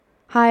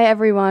Hi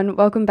everyone,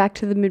 welcome back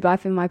to the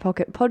Midwife in My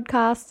Pocket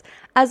podcast.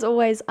 As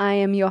always, I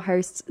am your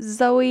host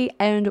Zoe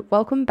and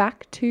welcome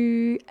back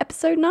to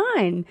episode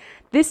 9.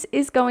 This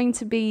is going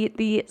to be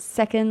the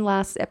second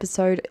last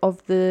episode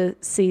of the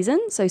season,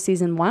 so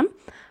season 1.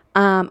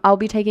 I'll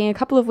be taking a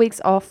couple of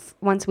weeks off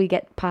once we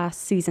get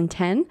past season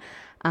 10.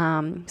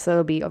 So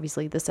it'll be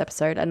obviously this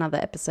episode, another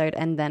episode,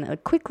 and then a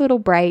quick little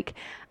break,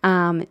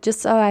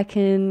 just so I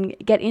can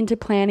get into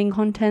planning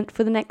content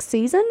for the next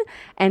season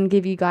and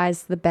give you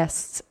guys the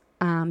best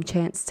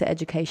chance to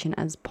education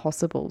as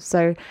possible.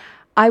 So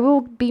I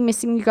will be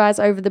missing you guys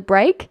over the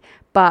break,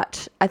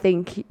 but I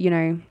think,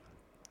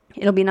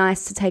 it'll be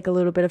nice to take a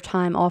little bit of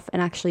time off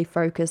and actually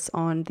focus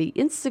on the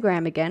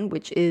Instagram again,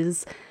 which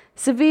is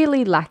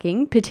severely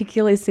lacking,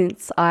 particularly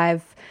since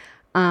I've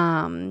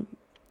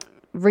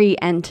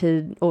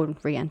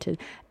re-entered,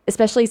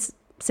 especially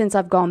since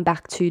I've gone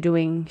back to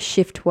doing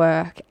shift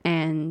work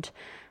and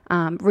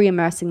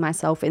re-immersing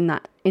myself in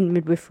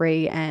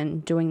midwifery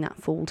and doing that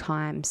full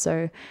time.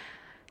 So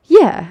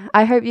yeah,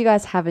 I hope you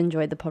guys have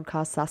enjoyed the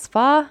podcast thus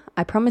far.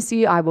 I promise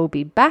you I will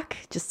be back,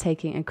 just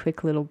taking a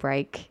quick little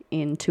break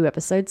in 2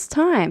 episodes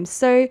time.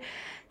 So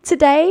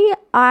today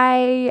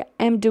I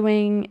am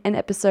doing an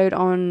episode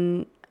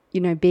on,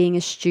 being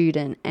a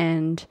student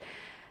and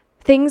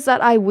things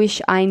that I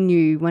wish I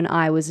knew when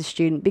I was a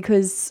student,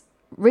 because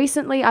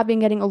recently I've been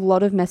getting a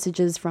lot of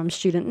messages from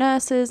student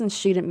nurses and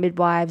student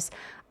midwives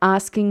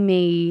asking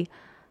me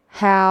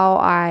how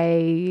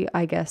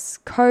I guess,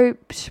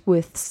 coped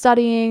with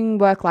studying,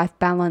 work-life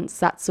balance,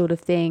 that sort of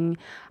thing,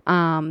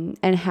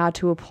 and how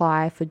to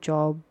apply for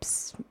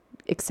jobs,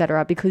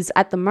 etc. Because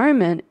at the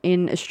moment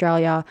in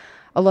Australia,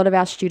 a lot of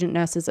our student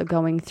nurses are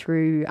going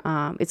through,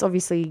 it's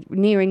obviously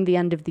nearing the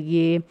end of the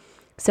year,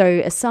 so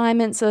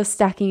assignments are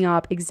stacking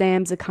up,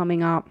 exams are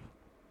coming up.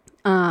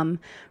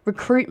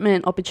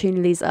 Recruitment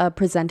opportunities are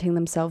presenting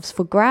themselves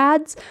for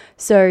grads.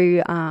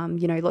 So,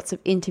 lots of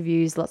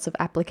interviews, lots of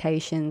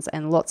applications,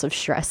 and lots of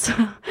stress.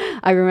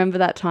 I remember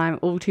that time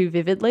all too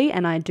vividly,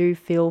 and I do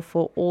feel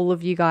for all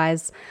of you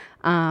guys,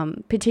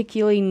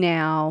 particularly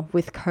now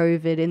with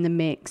COVID in the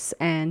mix,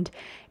 and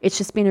it's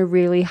just been a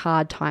really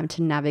hard time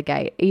to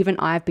navigate. Even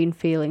I've been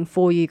feeling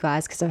for you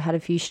guys because I've had a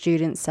few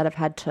students that have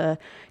had to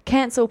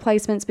cancel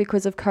placements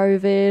because of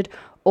COVID,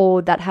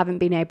 or that haven't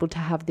been able to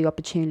have the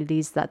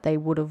opportunities that they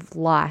would have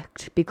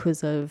liked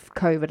because of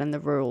COVID and the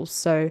rules.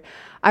 So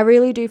I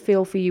really do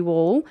feel for you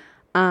all.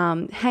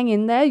 Hang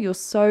in there. You're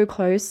so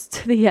close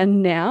to the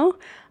end now.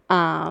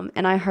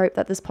 And I hope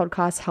that this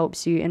podcast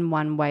helps you in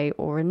one way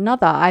or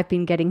another. I've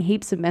been getting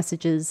heaps of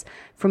messages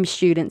from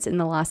students in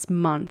the last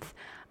month.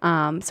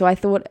 So I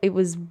thought it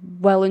was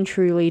well and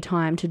truly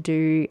time to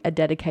do a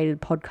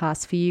dedicated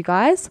podcast for you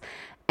guys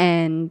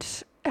and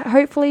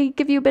hopefully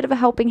give you a bit of a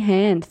helping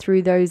hand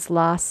through those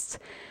last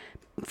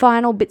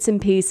final bits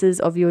and pieces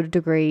of your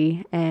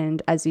degree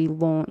and as you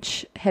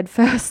launch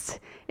headfirst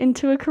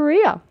into a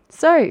career.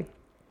 So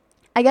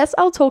I guess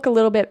I'll talk a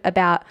little bit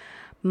about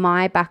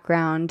my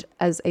background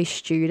as a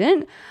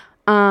student.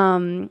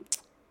 My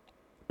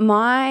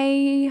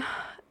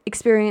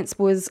experience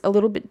was a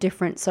little bit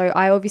different. So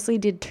I obviously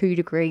did 2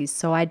 degrees.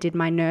 So I did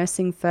my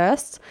nursing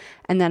first,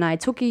 and then I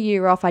took a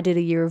year off. I did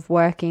a year of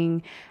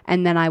working,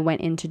 and then I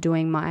went into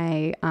doing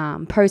my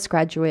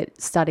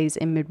postgraduate studies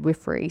in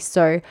midwifery.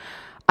 So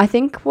I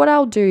think what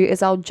I'll do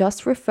is I'll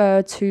just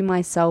refer to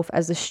myself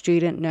as a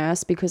student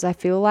nurse, because I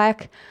feel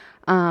like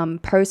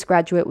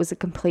postgraduate was a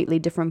completely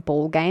different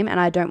ball game,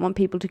 and I don't want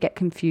people to get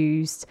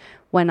confused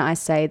when I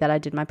say that I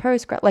did my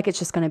postgrad. Like, it's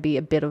just going to be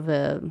a bit of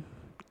a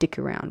dick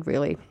around,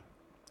 really.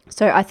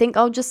 So I think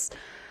I'll just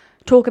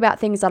talk about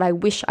things that I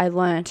wish I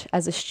learnt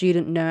as a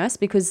student nurse,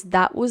 because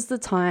that was the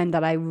time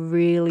that I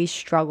really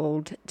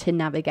struggled to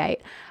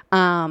navigate.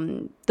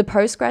 The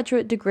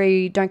postgraduate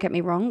degree, don't get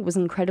me wrong, was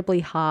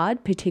incredibly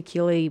hard,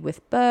 particularly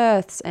with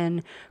births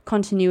and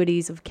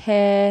continuities of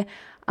care,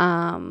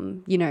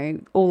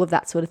 all of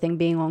that sort of thing,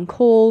 being on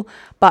call.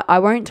 But I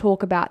won't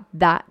talk about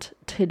that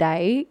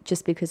today,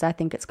 just because I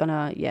think it's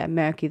gonna,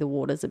 murky the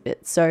waters a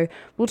bit. So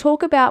we'll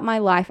talk about my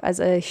life as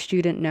a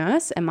student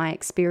nurse and my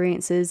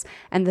experiences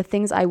and the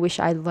things I wish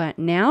I learnt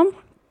now.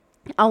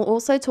 I'll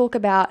also talk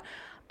about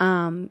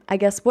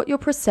what your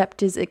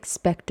preceptors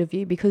expect of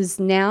you, because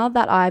now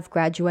that I've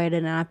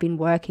graduated and I've been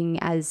working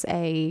as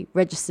a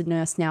registered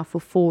nurse now for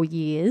 4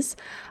 years,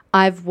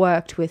 I've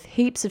worked with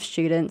heaps of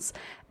students,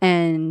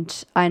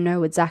 and I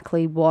know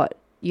exactly what,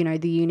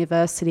 the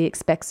university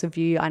expects of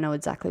you. I know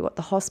exactly what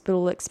the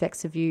hospital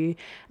expects of you.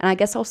 And I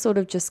guess I'll sort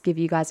of just give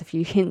you guys a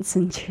few hints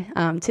and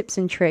tips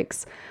and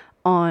tricks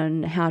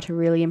on how to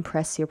really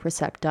impress your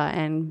preceptor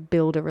and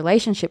build a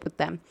relationship with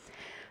them.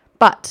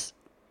 But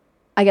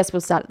I guess we'll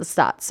start at the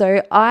start.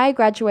 So I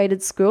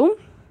graduated school,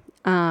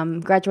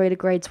 graduated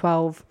grade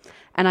 12,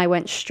 and I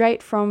went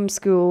straight from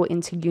school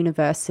into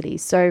university.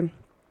 So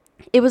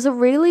it was a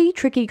really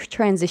tricky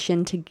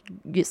transition to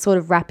sort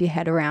of wrap your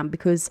head around,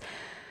 because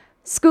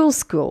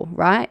school,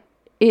 right?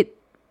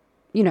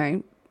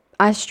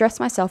 I stressed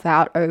myself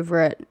out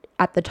over it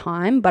at the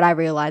time, but I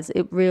realized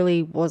it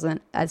really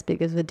wasn't as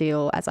big of a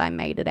deal as I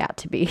made it out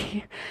to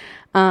be.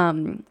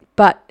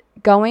 But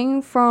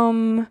going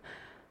from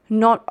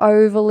not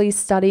overly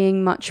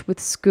studying much with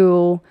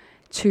school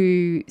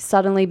to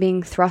suddenly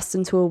being thrust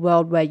into a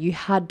world where you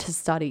had to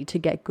study to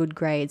get good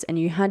grades and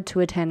you had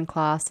to attend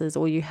classes,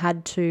 or you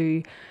had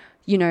to,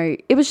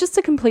 it was just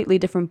a completely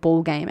different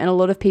ball game. And a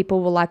lot of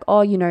people were like,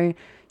 oh,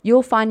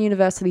 you'll find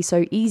university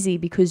so easy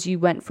because you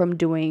went from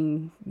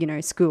doing,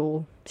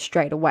 school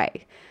straight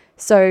away.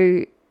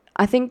 So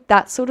I think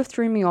that sort of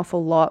threw me off a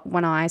lot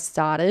when I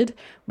started,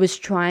 was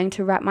trying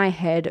to wrap my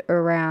head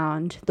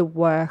around the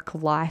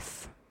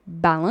work-life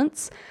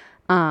balance,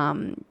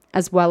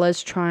 as well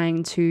as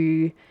trying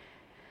to,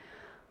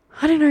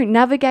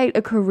 navigate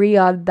a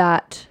career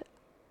that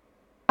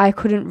I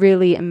couldn't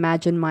really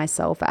imagine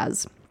myself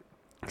as.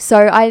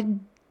 So I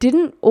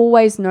didn't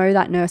always know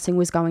that nursing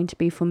was going to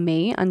be for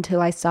me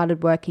until I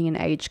started working in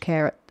aged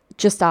care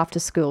just after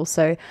school.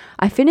 So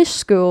I finished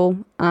school,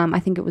 I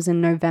think it was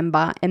in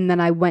November, and then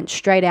I went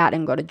straight out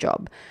and got a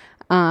job.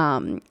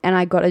 And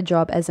I got a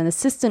job as an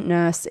assistant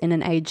nurse in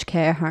an aged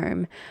care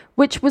home,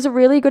 which was a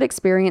really good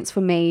experience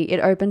for me. It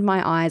opened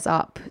my eyes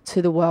up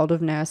to the world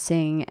of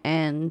nursing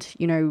and,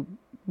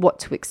 what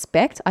to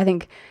expect. I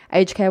think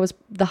aged care was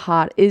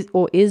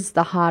is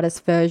the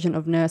hardest version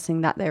of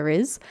nursing that there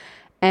is.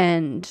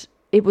 And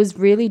it was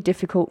really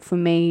difficult for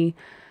me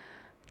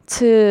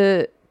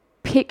to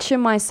picture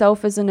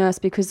myself as a nurse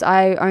because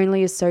I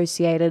only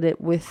associated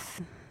it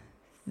with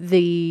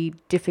the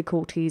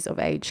difficulties of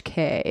aged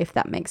care, if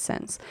that makes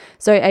sense.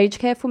 So aged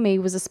care for me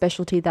was a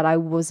specialty that I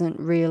wasn't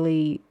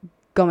really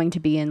going to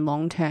be in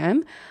long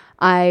term.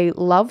 I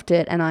loved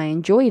it and I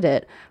enjoyed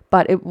it,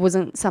 but it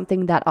wasn't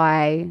something that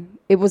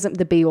it wasn't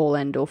the be all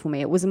end all for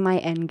me. It wasn't my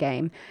end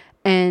game.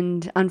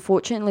 And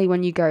unfortunately,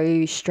 when you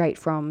go straight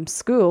from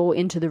school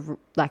into the,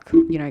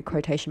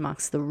 quotation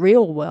marks, the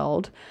real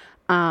world,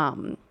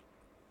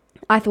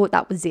 I thought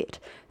that was it.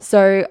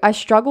 So I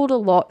struggled a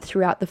lot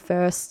throughout the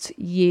first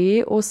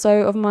year or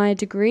so of my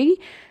degree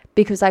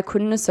because I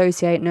couldn't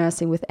associate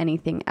nursing with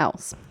anything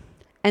else.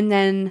 And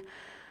then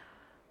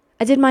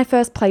I did my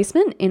first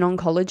placement in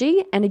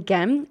oncology, and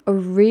again, a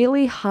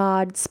really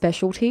hard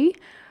specialty,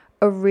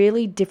 a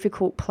really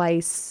difficult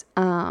place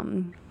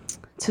to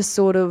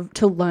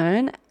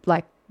learn.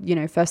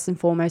 First and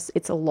foremost,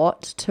 it's a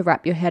lot to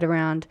wrap your head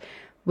around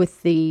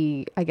with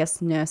the,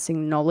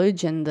 nursing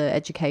knowledge and the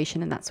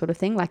education and that sort of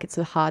thing. It's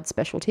a hard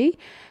specialty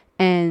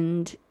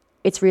and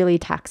it's really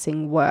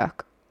taxing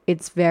work.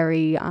 It's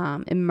very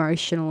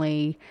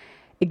emotionally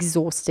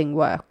exhausting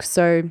work.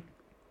 So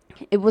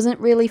it wasn't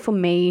really for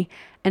me.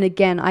 And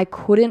again, I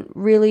couldn't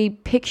really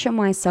picture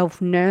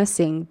myself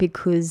nursing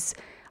because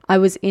I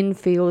was in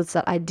fields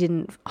that I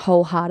didn't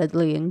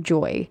wholeheartedly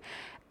enjoy.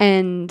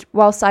 And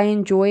whilst I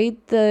enjoyed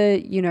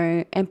the,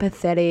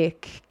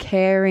 empathetic,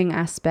 caring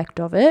aspect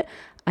of it,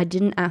 I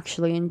didn't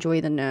actually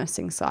enjoy the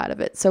nursing side of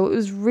it. So it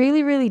was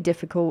really, really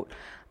difficult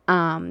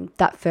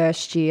that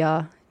first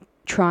year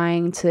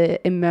trying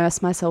to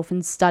immerse myself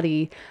in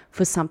study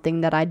for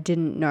something that I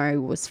didn't know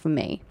was for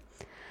me.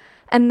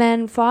 And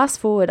then fast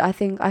forward, I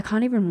think I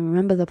can't even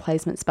remember the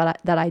placements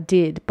that I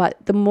did, but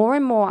the more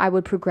and more I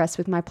would progress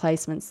with my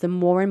placements, the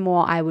more and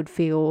more I would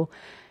feel,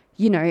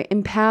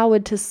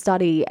 empowered to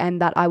study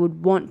and that I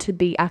would want to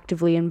be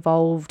actively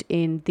involved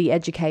in the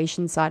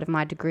education side of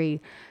my degree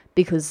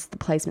because the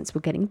placements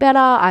were getting better.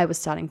 I was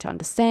starting to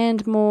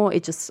understand more.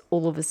 It just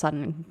all of a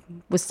sudden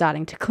was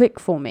starting to click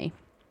for me.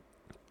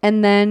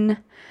 And then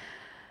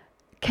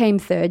came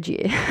third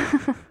year.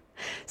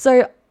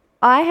 So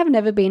I have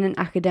never been an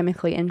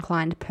academically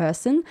inclined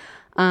person.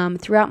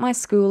 Throughout my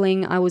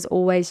schooling, I was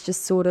always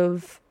just sort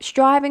of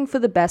striving for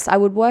the best. I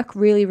would work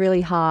really,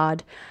 really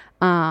hard.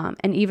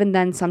 And even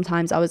then,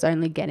 sometimes I was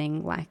only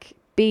getting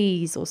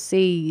B's or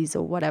C's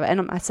or whatever.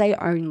 And I say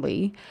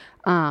only,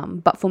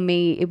 but for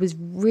me, it was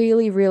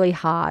really, really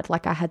hard.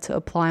 I had to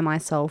apply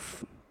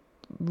myself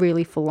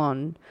really full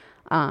on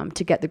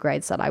to get the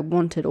grades that I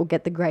wanted or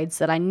get the grades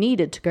that I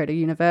needed to go to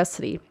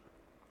university.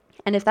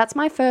 And if that's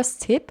my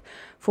first tip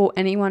for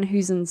anyone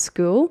who's in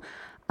school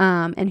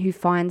and who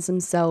finds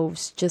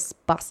themselves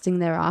just busting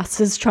their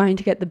asses trying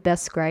to get the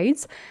best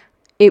grades,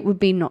 it would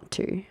be not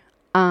to.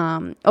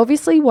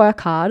 Obviously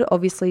work hard,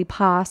 obviously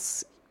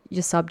pass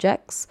your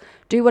subjects,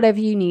 do whatever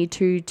you need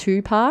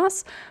to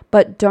pass,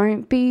 but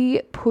don't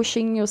be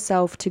pushing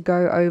yourself to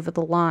go over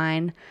the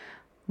line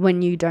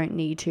when you don't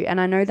need to.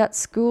 And I know that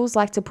schools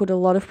like to put a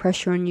lot of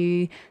pressure on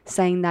you,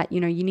 saying that,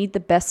 you need the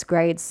best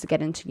grades to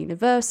get into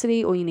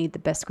university, or you need the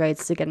best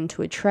grades to get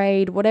into a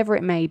trade, whatever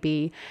it may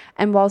be.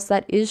 And whilst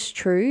that is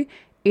true,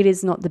 it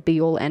is not the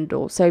be all end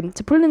all. So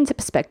to put it into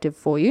perspective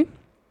for you,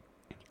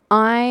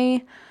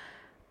 I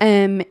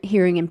am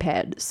hearing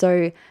impaired.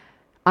 So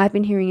I've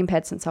been hearing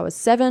impaired since I was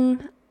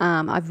 7.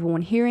 I've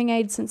worn hearing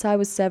aids since I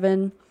was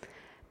 7.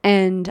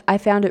 And I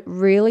found it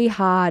really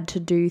hard to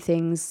do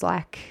things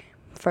like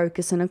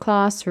focus in a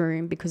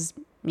classroom because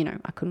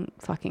I couldn't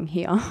fucking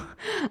hear.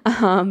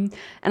 And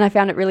I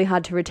found it really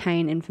hard to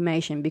retain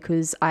information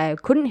because I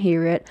couldn't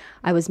hear it.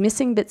 I was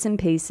missing bits and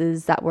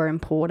pieces that were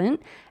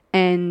important.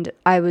 And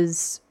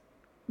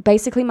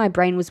basically my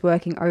brain was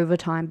working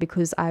overtime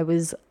because I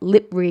was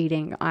lip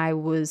reading. I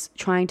was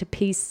trying to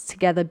piece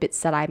together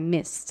bits that I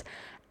missed,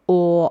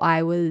 or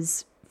I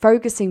was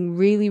focusing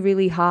really,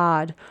 really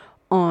hard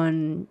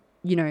on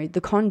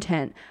the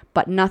content,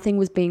 but nothing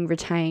was being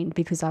retained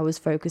because I was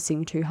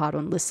focusing too hard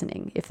on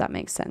listening, if that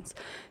makes sense.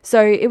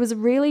 So it was a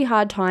really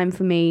hard time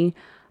for me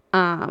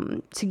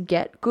to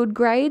get good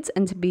grades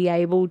and to be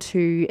able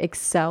to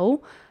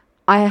excel.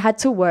 I had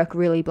to work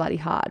really bloody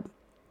hard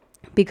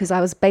because I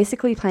was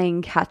basically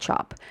playing catch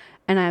up,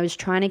 and I was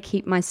trying to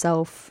keep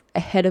myself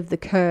ahead of the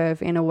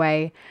curve in a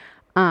way.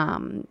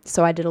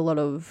 So I did a lot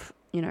of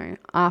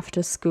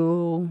after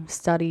school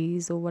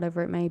studies or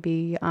whatever it may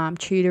be,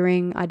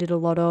 tutoring.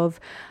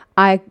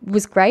 I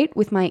was great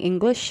with my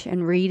English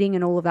and reading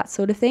and all of that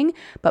sort of thing,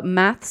 but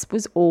maths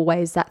was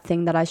always that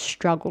thing that I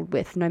struggled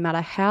with. No matter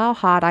how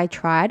hard I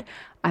tried,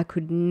 I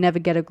could never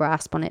get a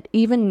grasp on it.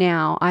 Even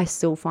now, I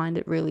still find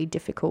it really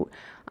difficult.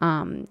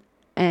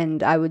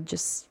 And I would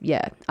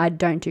I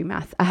don't do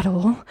math at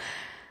all.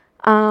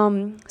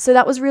 So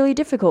that was really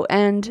difficult.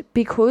 And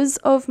because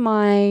of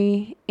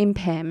my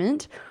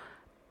impairment,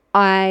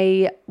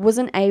 I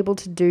wasn't able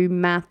to do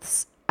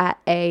maths at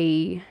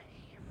the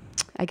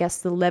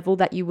level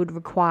that you would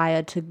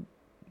require to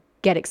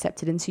get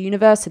accepted into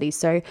university.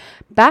 So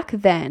back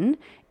then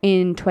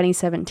in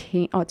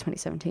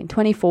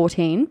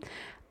 2014,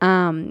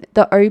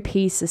 the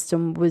OP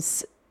system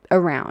was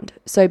around.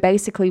 So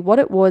basically what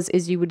it was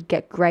is you would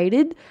get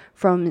graded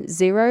from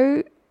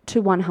 0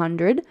 to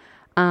 100.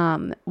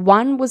 1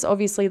 was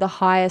obviously the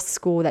highest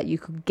score that you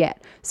could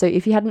get. So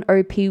if you had an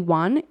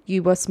OP1,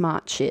 you were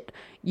smart shit.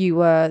 You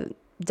were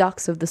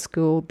ducks of the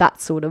school,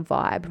 that sort of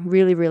vibe.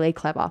 Really, really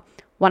clever.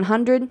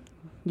 100,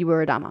 you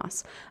were a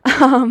dumbass.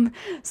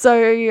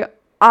 So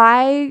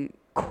I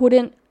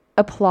couldn't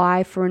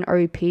apply for an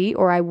OP,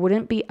 or I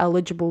wouldn't be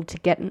eligible to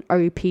get an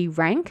OP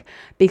rank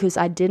because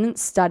I didn't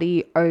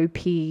study OP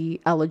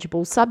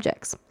eligible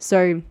subjects.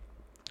 So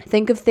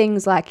think of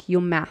things like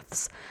your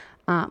maths,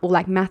 or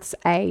like maths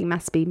A,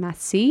 maths B,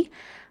 maths C,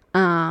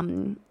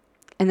 and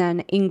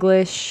then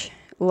English,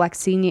 or like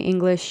senior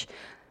English,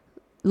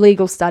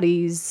 legal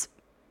studies,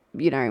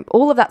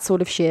 all of that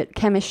sort of shit,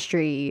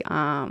 chemistry,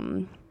 I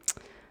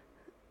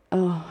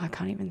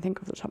can't even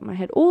think off the top of my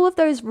head. All of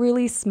those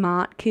really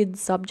smart kids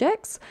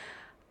subjects,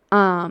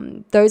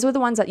 those were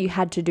the ones that you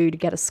had to do to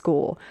get a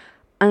score.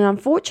 And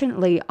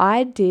unfortunately,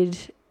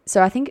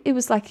 so I think it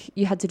was like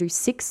you had to do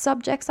 6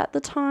 subjects at the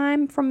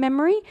time from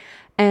memory,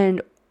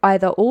 and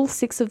either all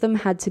 6 of them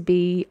had to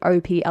be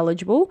OP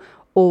eligible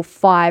or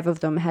 5 of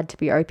them had to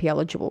be OP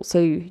eligible. So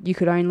you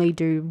could only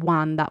do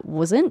 1 that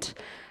wasn't.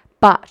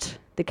 But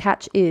the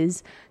catch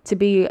is, to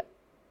be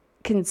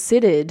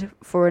considered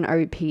for an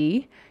OP,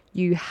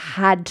 you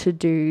had to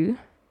do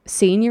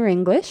senior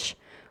English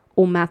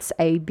or maths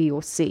A, B,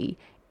 or C.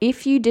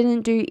 If you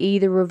didn't do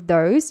either of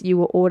those, you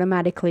were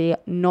automatically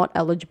not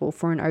eligible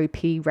for an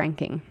OP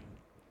ranking.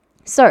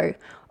 So,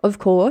 of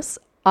course,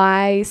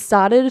 I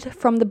started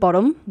from the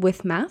bottom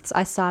with maths.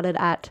 I started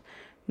at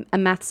a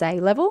maths A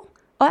level.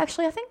 I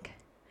think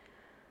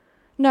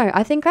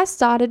I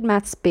started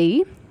maths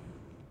B,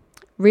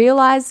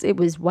 realized it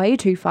was way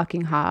too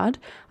fucking hard.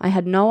 I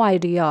had no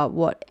idea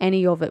what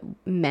any of it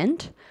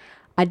meant.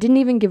 I didn't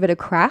even give it a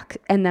crack,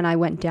 and then I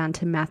went down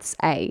to maths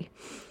A.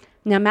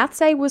 Now,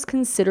 maths A was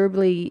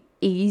considerably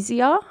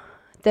easier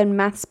than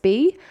maths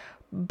B,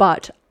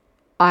 but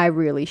I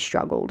really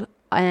struggled,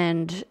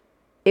 and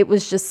it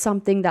was just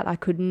something that I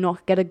could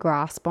not get a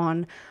grasp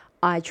on.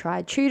 I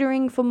tried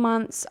tutoring for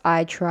months.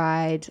 I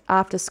tried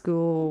after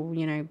school,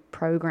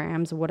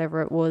 programs or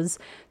whatever it was,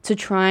 to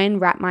try and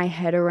wrap my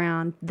head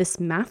around this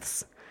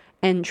maths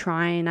and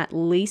try and at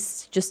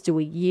least just do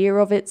a year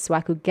of it so I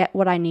could get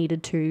what I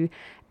needed to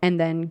and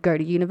then go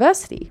to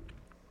university.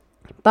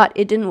 But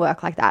it didn't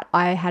work like that.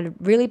 I had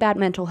really bad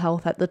mental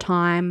health at the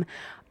time.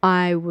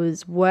 I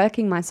was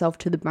working myself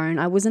to the bone.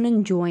 I wasn't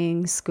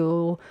enjoying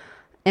school.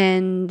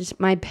 And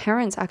my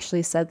parents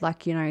actually said,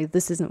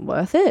 this isn't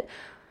worth it.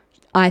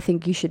 I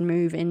think you should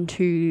move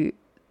into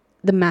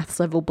the maths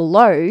level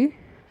below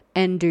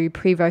and do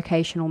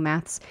pre-vocational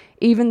maths,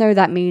 even though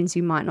that means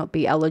you might not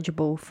be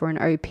eligible for an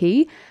OP.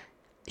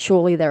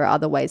 Surely there are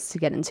other ways to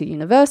get into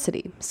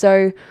university.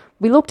 So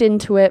we looked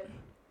into it,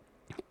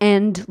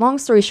 and long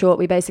story short,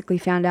 we basically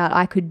found out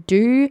I could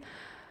do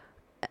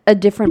a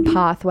different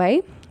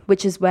pathway,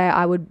 which is where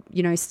I would,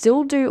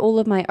 still do all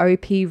of my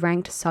OP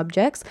ranked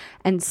subjects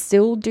and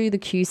still do the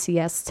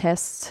QCS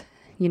test,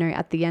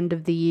 at the end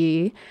of the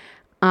year.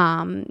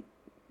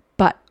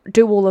 But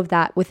do all of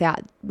that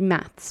without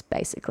maths,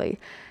 basically.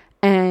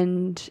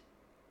 And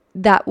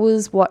that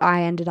was what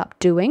I ended up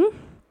doing.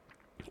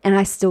 And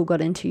I still got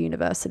into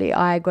university.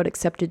 I got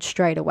accepted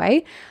straight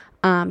away.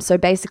 So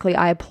basically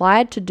I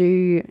applied to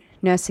do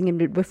nursing and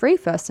midwifery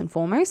first and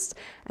foremost.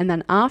 And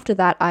then after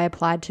that, I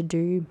applied to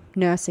do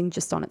nursing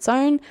just on its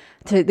own.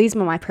 So these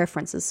were my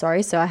preferences,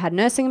 sorry. So I had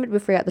nursing and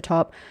midwifery at the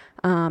top,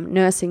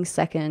 nursing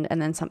second,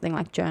 and then something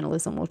like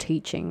journalism or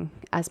teaching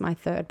as my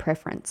third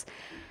preference.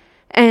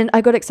 And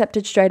I got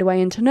accepted straight away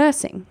into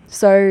nursing.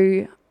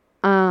 So,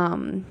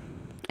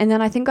 and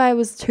then I think I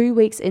was 2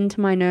 weeks into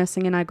my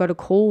nursing and I got a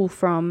call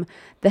from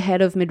the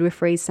head of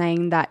midwifery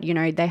saying that, you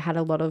know, they had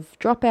a lot of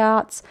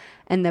dropouts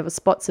and there were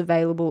spots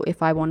available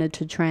if I wanted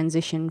to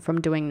transition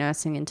from doing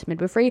nursing into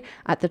midwifery.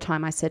 At the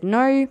time I said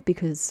no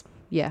because,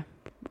 yeah,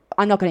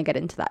 I'm not going to get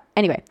into that.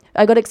 Anyway,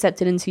 I got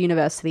accepted into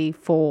university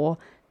for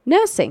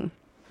nursing,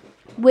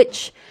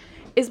 which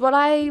is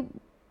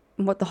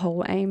what the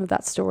whole aim of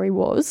that story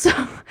was,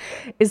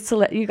 is to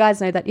let you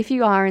guys know that if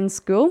you are in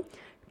school,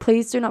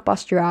 please do not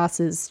bust your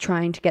asses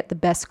trying to get the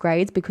best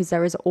grades because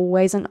there is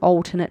always an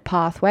alternate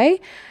pathway.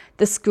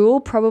 The school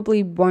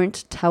probably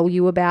won't tell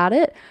you about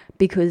it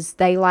because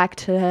they like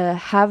to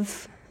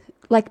have,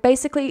 like,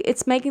 basically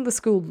it's making the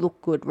school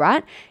look good,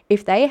 right?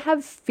 If they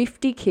have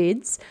 50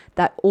 kids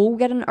that all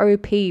get an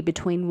OP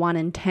between 1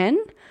 and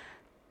 10,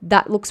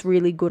 that looks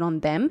really good on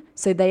them.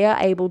 So they are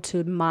able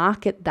to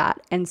market that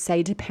and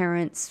say to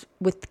parents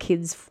with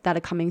kids that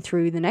are coming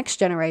through the next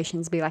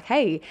generations, be like,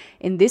 hey,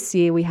 in this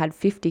year we had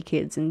 50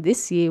 kids, and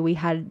this year we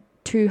had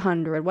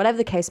 200, whatever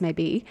the case may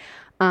be.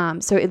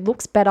 So it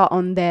looks better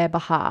on their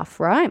behalf,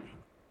 right?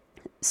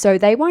 So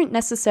they won't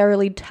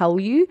necessarily tell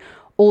you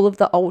all of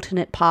the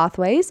alternate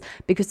pathways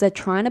because they're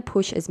trying to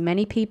push as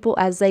many people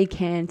as they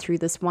can through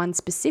this one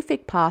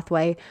specific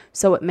pathway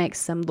so it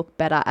makes them look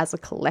better as a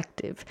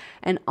collective.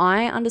 And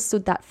I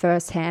understood that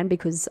firsthand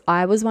because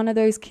I was one of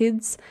those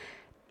kids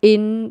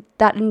in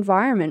that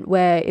environment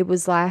where it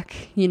was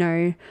like, you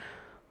know,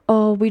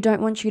 oh, we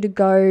don't want you to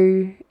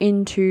go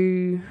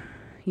into,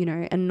 you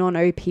know, a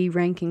non-OP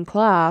ranking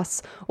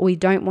class, or we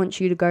don't want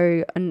you to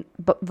go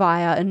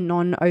via a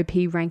non-OP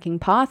ranking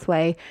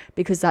pathway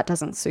because that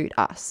doesn't suit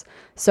us.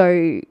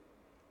 So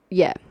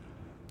yeah,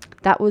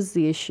 that was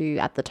the issue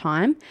at the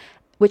time,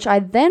 which I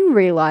then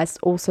realized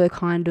also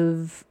kind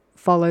of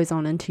follows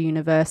on into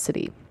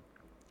university.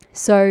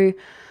 So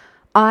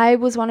I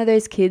was one of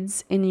those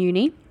kids in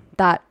uni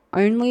that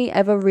only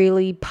ever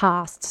really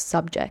passed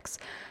subjects.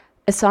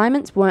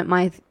 Assignments weren't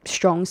my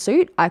strong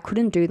suit. I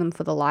couldn't do them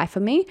for the life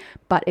of me,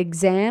 but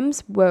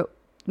exams were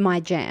my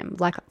jam.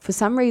 Like, for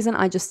some reason,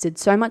 I just did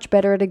so much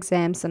better at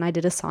exams than I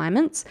did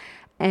assignments.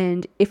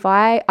 And if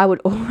I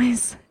would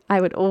always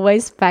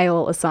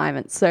fail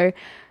assignments. So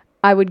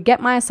I would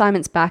get my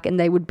assignments back and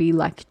they would be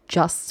like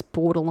just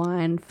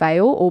borderline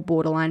fail or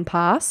borderline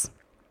pass.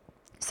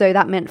 So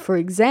that meant for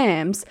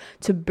exams,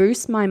 to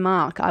boost my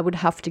mark, I would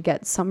have to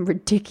get some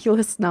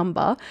ridiculous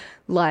number,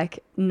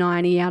 like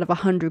 90 out of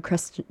 100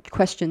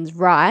 questions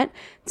right,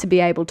 to be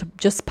able to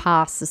just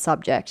pass the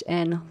subject.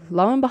 And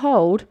lo and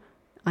behold,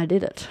 I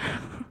did it.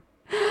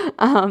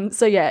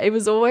 So yeah, it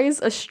was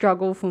always a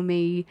struggle for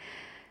me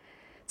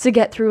to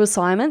get through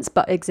assignments,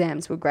 but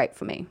exams were great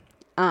for me.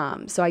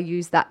 So I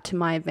used that to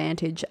my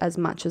advantage as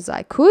much as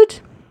I could.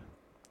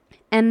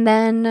 And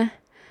then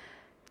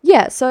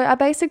yeah, so I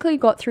basically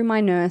got through my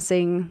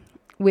nursing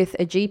with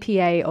a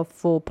GPA of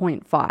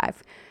 4.5.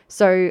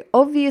 So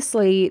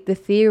obviously the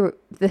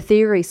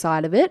theory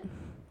side of it,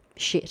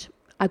 shit,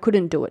 I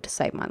couldn't do it to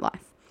save my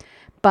life.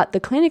 But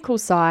the clinical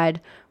side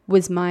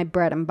was my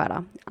bread and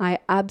butter. I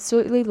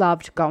absolutely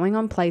loved going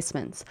on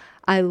placements.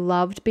 I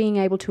loved being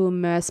able to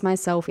immerse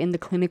myself in the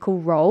clinical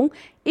role.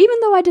 Even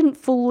though I didn't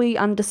fully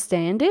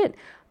understand it,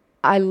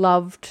 I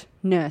loved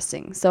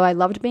nursing. So I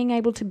loved being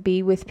able to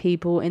be with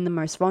people in the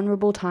most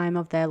vulnerable time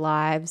of their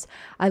lives.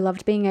 I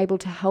loved being able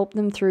to help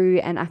them through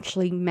and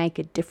actually make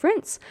a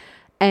difference.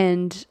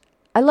 And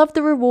I loved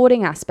the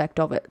rewarding aspect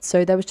of it.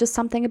 So there was just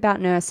something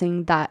about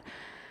nursing that,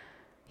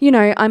 you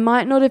know, I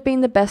might not have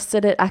been the best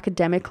at it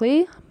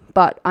academically,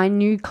 but I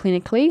knew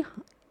clinically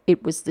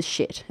it was the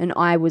shit, and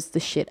I was the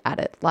shit at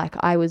it. Like,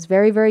 I was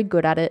very, very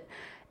good at it,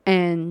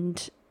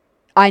 and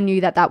I knew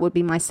that that would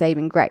be my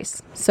saving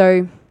grace.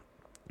 So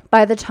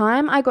by the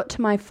time I got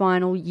to my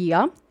final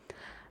year,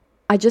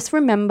 I just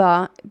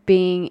remember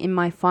being in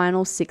my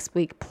final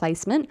 6-week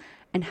placement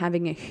and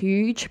having a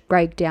huge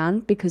breakdown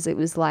because it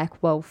was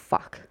like, well,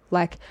 fuck.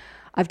 Like,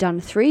 I've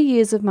done 3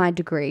 years of my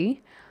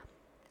degree.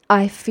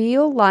 I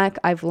feel like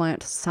I've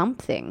learnt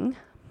something,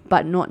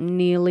 but not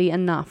nearly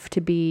enough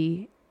to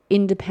be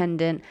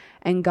independent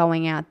and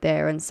going out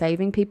there and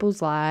saving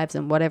people's lives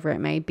and whatever it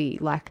may be.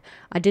 Like,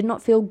 I did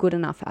not feel good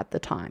enough at the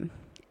time.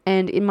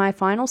 And in my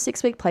final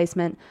 6-week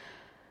placement,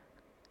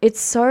 it's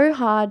so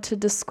hard to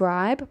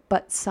describe,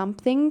 but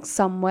something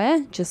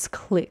somewhere just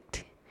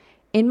clicked.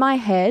 In my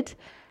head,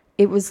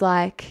 it was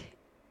like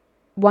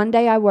one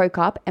day I woke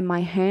up and my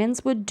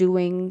hands were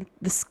doing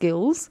the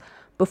skills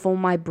before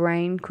my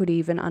brain could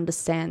even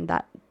understand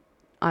that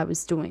I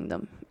was doing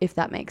them, if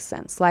that makes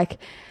sense. Like,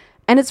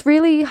 and it's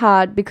really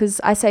hard because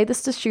I say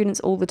this to students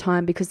all the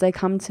time because they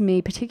come to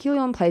me,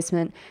 particularly on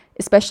placement,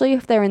 especially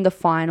if they're in the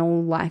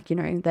final, like, you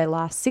know, their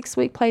last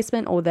 6-week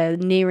placement or they're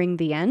nearing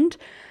the end.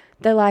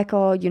 They're like,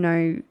 oh, you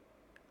know,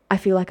 I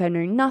feel like I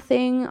know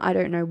nothing. I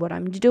don't know what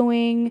I'm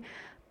doing.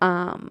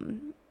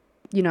 I'm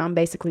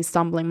basically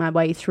stumbling my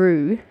way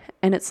through.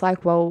 And it's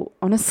like, well,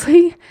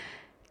 honestly,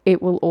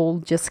 it will all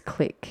just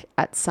click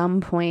at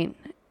some point.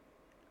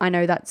 I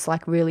know that's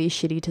like really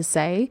shitty to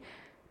say,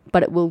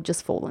 but it will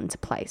just fall into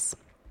place.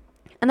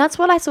 And that's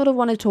what I sort of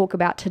want to talk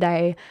about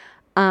today,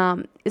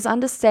 is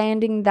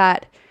understanding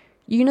that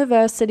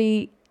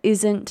university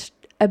isn't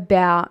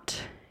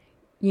about,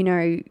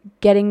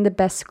 getting the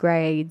best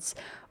grades,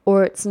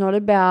 or it's not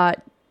about,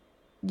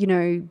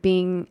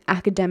 being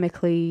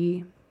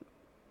academically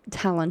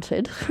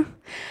talented.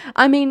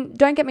 I mean,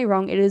 don't get me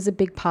wrong, it is a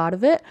big part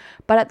of it.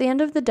 But at the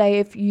end of the day,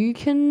 if you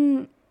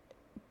can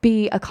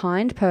be a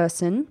kind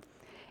person,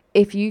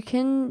 if you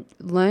can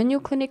learn your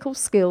clinical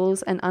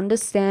skills and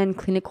understand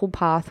clinical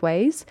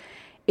pathways,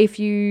 if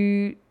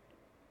you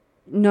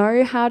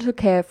know how to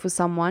care for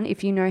someone,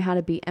 if you know how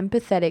to be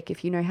empathetic,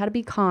 if you know how to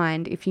be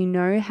kind, if you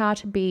know how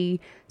to be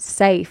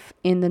safe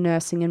in the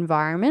nursing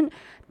environment,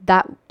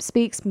 that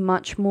speaks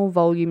much more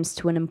volumes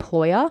to an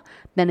employer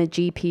than a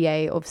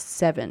GPA of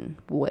 7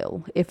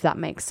 will, if that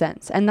makes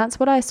sense. And that's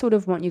what I sort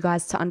of want you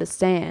guys to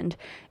understand,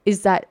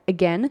 is that,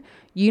 again,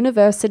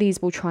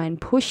 universities will try and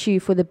push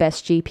you for the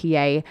best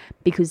GPA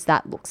because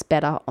that looks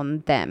better on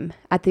them.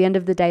 At the end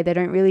of the day, they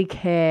don't really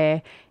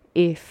care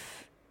if,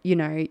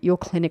 your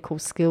clinical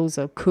skills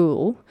are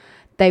cool.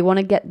 They want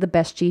to get the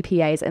best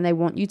GPAs and they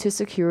want you to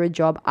secure a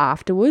job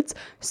afterwards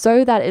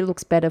so that it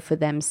looks better for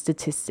them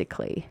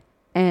statistically.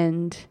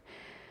 And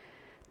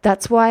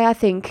that's why I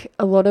think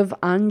a lot of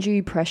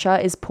undue pressure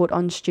is put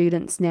on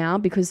students now,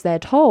 because they're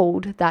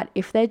told that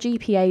if their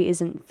GPA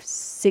isn't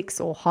 6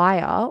 or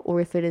higher, or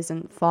if it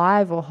isn't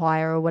 5 or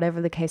higher, or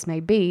whatever the case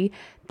may be,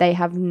 they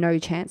have no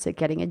chance at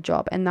getting a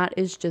job. And that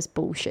is just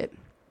bullshit.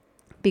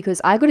 Because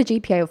I got a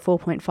GPA of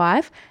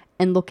 4.5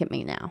 and look at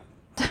me now.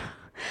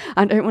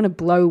 I don't want to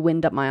blow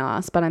wind up my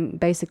ass, but I'm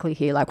basically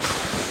here like,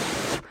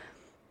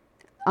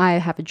 I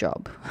have a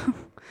job.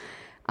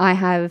 I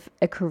have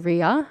a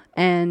career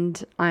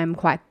and I'm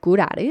quite good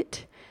at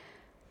it.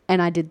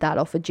 And I did that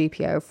off a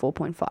GPA of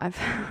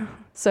 4.5.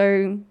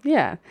 So,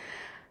 yeah,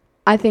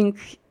 I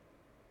think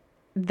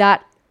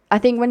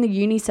when the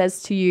uni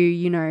says to you,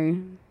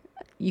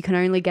 you can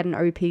only get an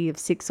OP of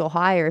 6 or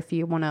higher if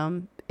you want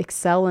to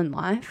excel in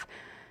life,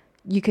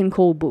 you can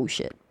call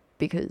bullshit,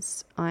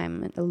 because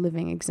I'm a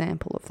living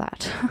example of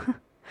that.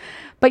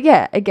 But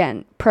yeah,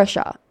 again,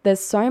 pressure. There's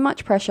so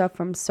much pressure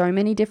from so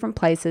many different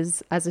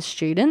places as a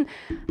student.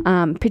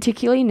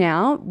 Particularly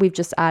now, we've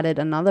just added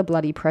another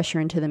bloody pressure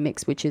into the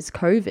mix, which is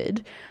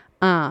COVID.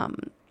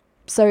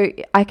 So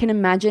I can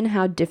imagine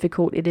how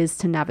difficult it is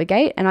to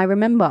navigate. And I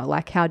remember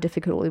how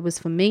difficult it was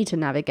for me to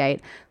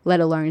navigate,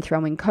 let alone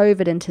throwing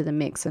COVID into the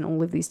mix and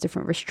all of these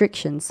different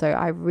restrictions. So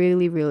I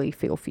really, really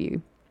feel for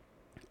you.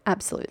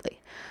 Absolutely.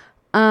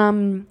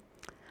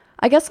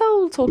 I guess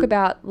I'll talk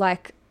about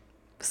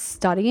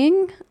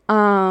studying.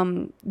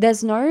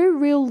 There's no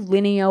real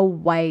linear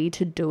way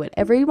to do it.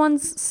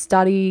 Everyone's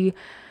study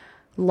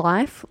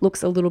life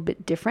looks a little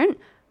bit different.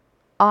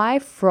 I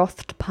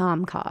frothed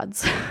palm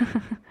cards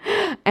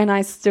and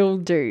I still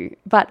do.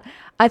 But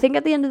I think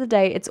at the end of the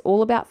day, it's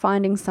all about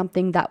finding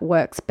something that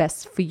works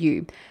best for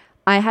you.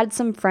 I had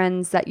some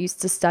friends that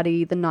used to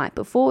study the night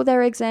before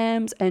their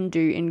exams and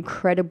do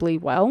incredibly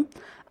well.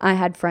 I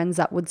had friends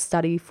that would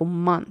study for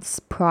months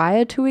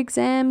prior to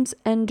exams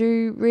and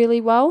do really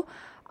well.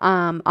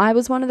 I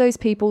was one of those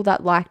people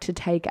that liked to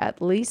take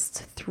at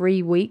least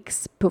 3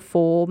 weeks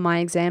before my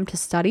exam to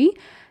study.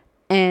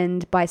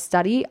 And by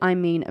study, I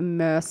mean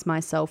immerse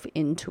myself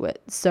into it.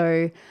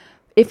 So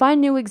if I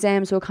knew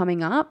exams were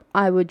coming up,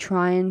 I would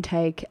try and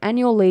take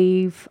annual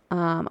leave.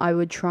 I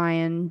would try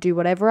and do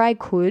whatever I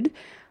could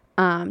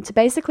to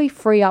basically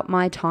free up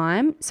my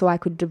time so I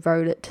could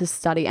devote it to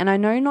study. And I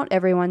know not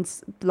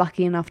everyone's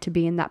lucky enough to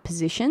be in that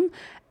position.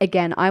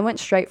 Again, I went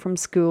straight from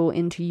school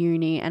into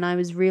uni and I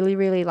was really,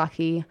 really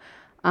lucky.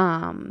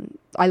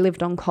 I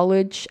lived on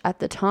college at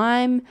the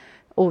time,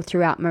 or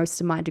throughout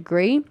most of my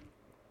degree.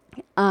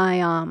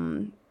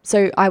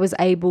 So I was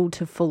able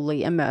to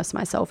fully immerse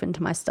myself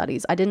into my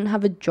studies. I didn't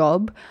have a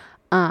job.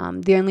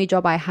 The only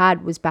job I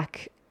had was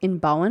back in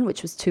Bowen,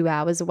 which was 2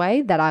 hours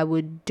away, that I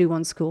would do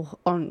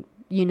on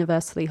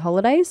university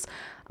holidays.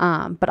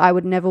 But I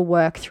would never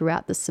work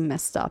throughout the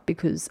semester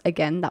because,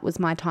 again, that was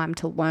my time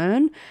to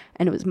learn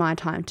and it was my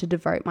time to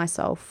devote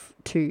myself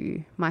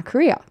to my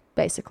career,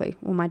 basically,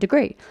 or my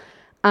degree.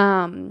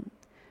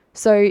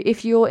 So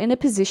if you're in a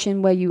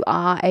position where you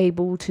are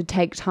able to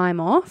take time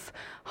off,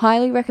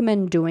 highly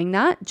recommend doing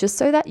that, just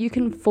so that you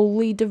can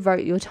fully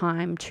devote your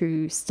time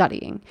to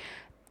studying.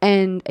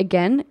 And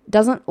again,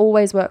 doesn't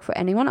always work for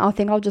anyone. I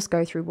think I'll just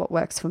go through what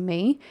works for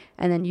me,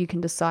 and then you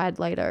can decide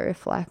later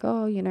if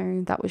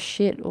that was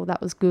shit or that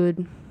was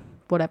good,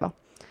 whatever.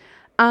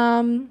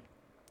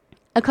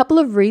 A couple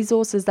of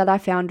resources that I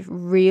found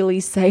really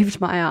saved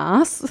my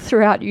ass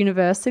throughout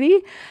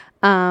university.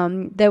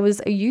 There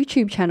was a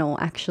YouTube channel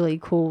actually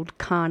called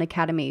Khan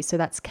Academy. So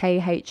that's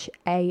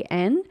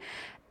Khan.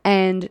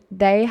 and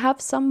they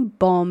have some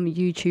bomb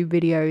YouTube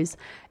videos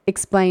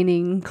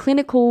explaining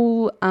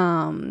clinical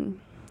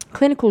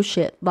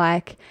shit.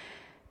 Like,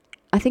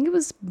 I think it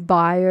was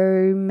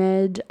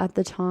biomed at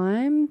the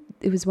time.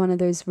 It was one of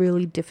those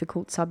really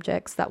difficult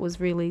subjects that was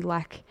really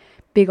like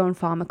big on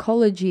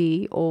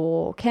pharmacology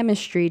or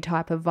chemistry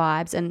type of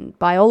vibes, and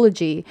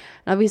biology.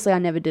 And obviously I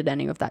never did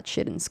any of that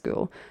shit in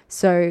school.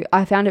 So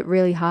I found it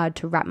really hard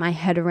to wrap my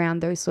head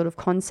around those sort of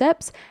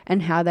concepts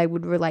and how they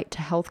would relate to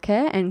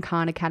healthcare, and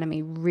Khan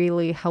Academy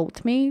really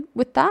helped me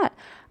with that.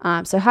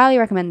 So highly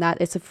recommend that.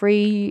 It's a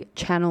free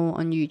channel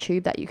on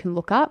YouTube that you can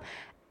look up,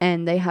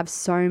 and they have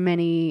so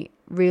many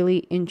really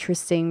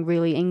interesting,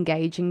 really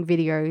engaging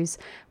videos,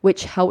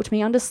 which helped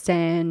me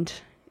understand.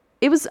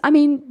 It was,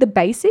 the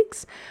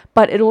basics,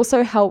 but it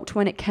also helped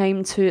when it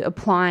came to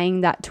applying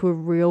that to a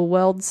real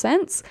world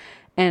sense,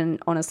 and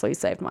honestly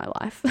saved my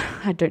life.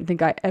 I don't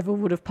think I ever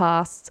would have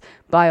passed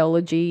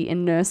biology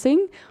in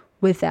nursing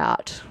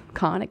without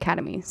Khan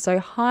Academy. So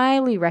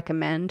highly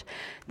recommend.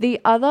 The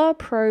other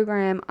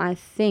program I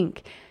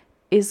think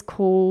is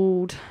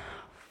called,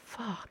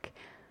 I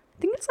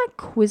think it's like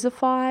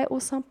Quizify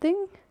or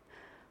something.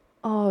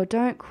 Oh,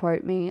 don't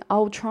quote me.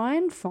 I'll try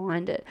and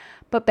find it.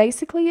 But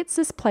basically it's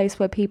this place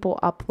where people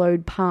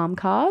upload palm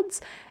cards.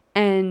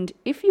 And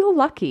if you're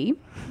lucky,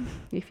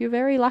 if you're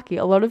very lucky,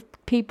 a lot of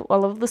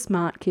the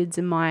smart kids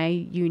in my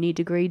uni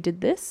degree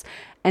did this,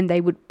 and they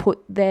would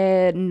put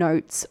their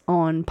notes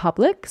on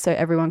public so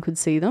everyone could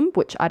see them,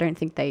 which I don't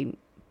think they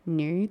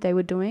knew they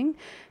were doing.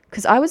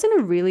 Because I was in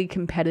a really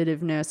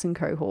competitive nursing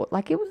cohort.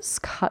 Like, it was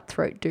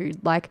cutthroat,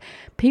 dude. Like,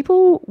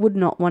 people would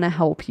not want to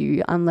help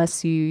you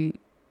unless you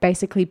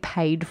basically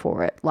paid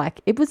for it. Like,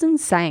 it was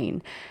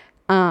insane.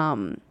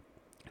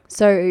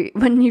 So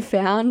when you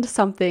found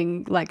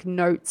something like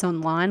notes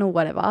online or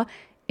whatever,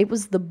 it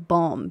was the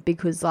bomb,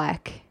 because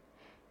like,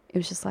 it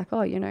was just like,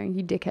 oh, you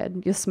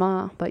dickhead, you're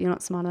smart, but you're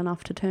not smart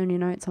enough to turn your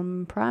notes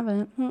on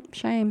private.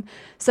 Shame.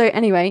 So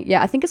anyway,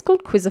 yeah, I think it's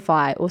called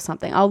Quizify or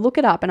something. I'll look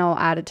it up and I'll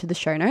add it to the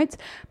show notes.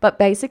 But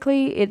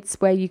basically it's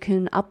where you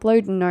can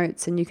upload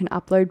notes and you can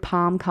upload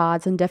palm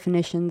cards and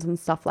definitions and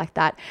stuff like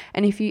that.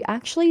 And if you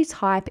actually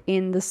type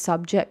in the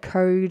subject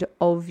code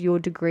of your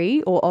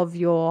degree or of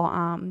your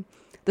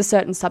the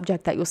certain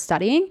subject that you're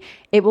studying,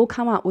 it will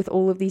come up with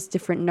all of these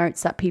different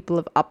notes that people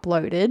have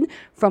uploaded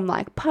from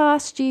like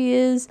past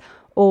years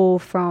or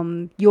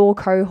from your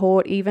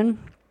cohort even,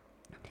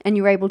 and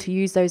you're able to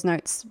use those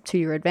notes to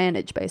your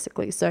advantage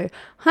basically. So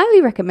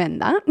highly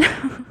recommend that.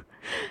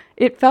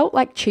 It felt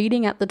like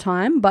cheating at the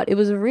time, but it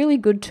was a really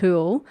good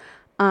tool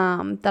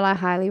that I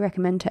highly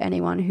recommend to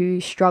anyone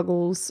who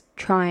struggles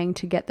trying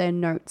to get their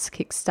notes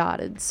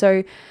kick-started.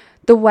 So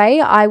the way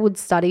I would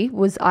study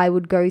was I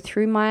would go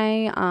through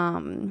my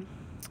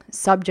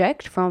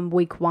subject from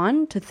week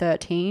 1 to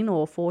 13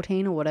 or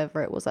 14 or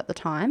whatever it was at the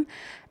time,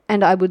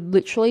 and I would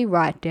literally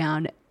write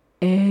down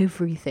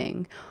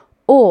everything.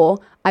 Or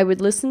I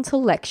would listen to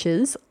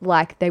lectures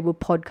like they were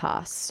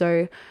podcasts.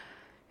 So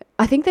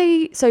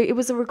it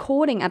was a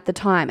recording at the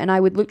time, and I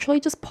would literally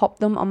just pop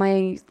them on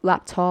my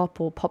laptop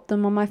or pop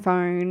them on my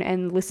phone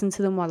and listen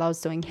to them while I was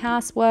doing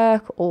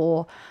housework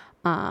or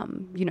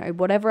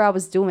whatever I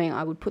was doing.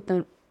 I would put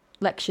the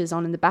lectures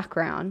on in the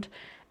background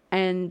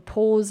and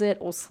pause it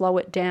or slow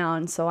it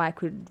down so I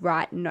could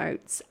write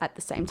notes at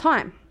the same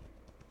time.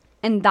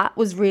 And that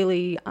was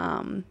really,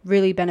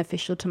 really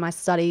beneficial to my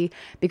study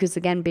because,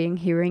 again, being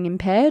hearing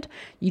impaired,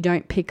 you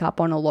don't pick up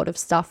on a lot of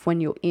stuff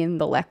when you're in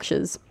the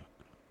lectures.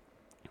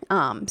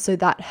 So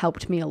that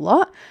helped me a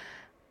lot.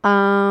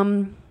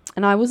 And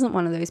I wasn't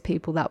one of those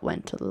people that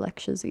went to the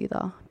lectures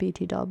either,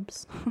 BT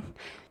dubs.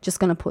 Just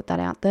going to put that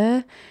out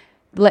there.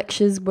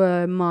 Lectures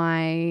were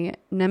my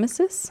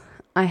nemesis.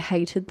 I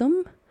hated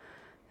them.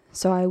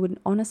 So I would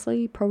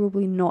honestly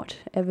probably not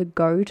ever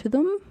go to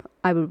them.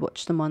 I would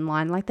watch them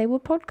online like they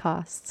were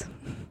podcasts.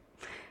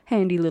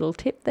 Handy little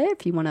tip there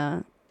if you want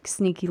a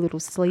sneaky little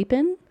sleep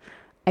in.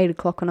 8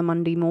 o'clock on a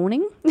Monday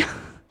morning.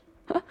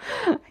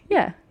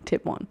 Yeah,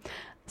 tip 1.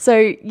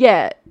 So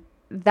yeah,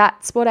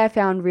 that's what I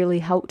found really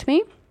helped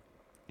me.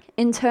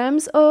 In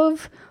terms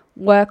of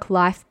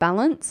work-life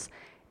balance,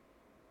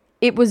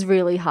 it was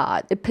really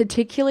hard,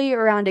 particularly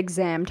around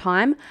exam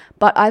time.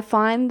 But I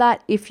find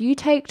that if you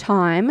take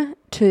time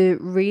to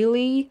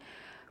really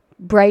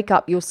break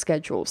up your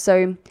schedule.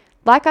 So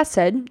like I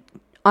said,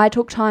 I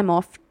took time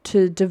off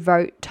to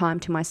devote time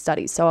to my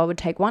studies. So I would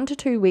take 1 to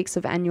 2 weeks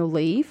of annual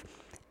leave.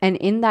 And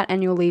in that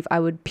annual leave, I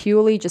would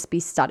purely just be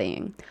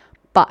studying.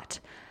 But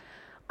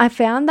I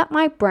found that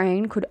my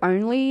brain could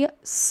only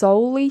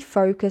solely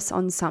focus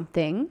on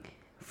something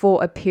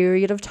for a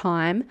period of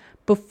time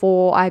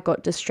before I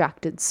got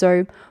distracted.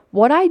 So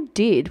what I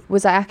did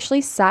was I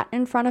actually sat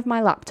in front of my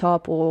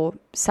laptop or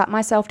sat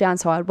myself down.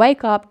 So I'd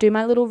wake up, do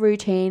my little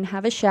routine,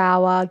 have a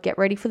shower, get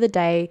ready for the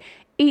day,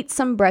 eat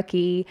some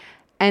brekkie,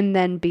 and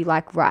then be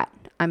like, right,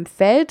 I'm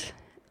fed,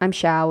 I'm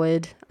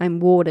showered, I'm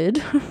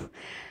watered.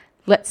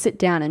 Let's sit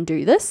down and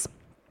do this.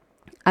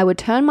 I would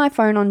turn my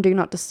phone on Do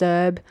Not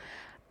Disturb,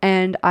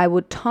 and I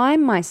would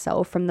time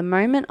myself from the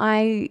moment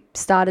I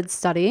started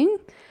studying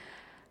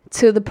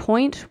to the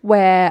point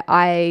where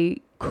I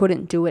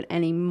couldn't do it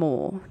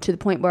anymore, to the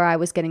point where I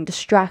was getting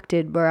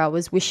distracted, where I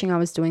was wishing I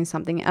was doing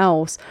something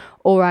else,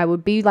 or I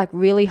would be like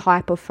really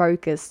hyper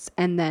focused,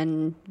 and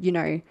then, you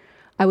know,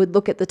 I would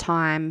look at the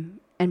time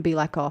and be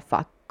like, oh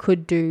fuck,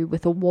 could do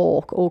with a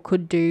walk, or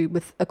could do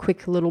with a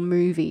quick little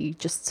movie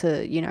just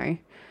to, you know,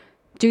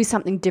 do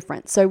something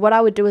different. So what I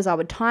would do is I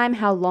would time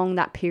how long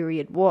that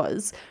period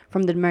was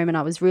from the moment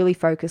I was really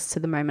focused to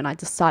the moment I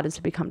decided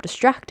to become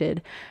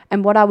distracted.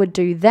 And what I would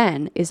do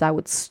then is I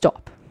would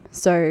stop.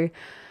 So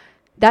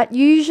that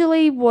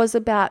usually was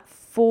about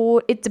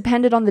it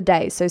depended on the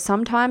day. So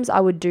sometimes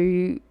I would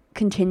do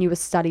continuous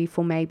study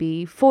for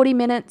maybe 40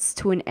 minutes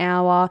to an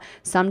hour.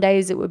 Some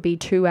days it would be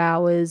 2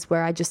 hours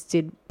where I just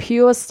did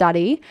pure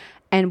study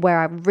and where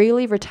I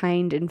really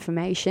retained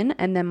information,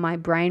 and then my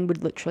brain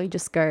would literally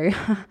just go,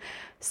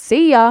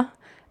 see ya.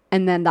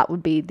 And then that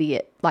would be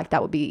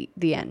that would be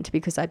the end,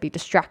 because I'd be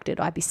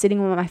distracted. I'd be sitting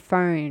on my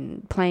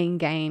phone playing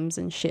games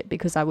and shit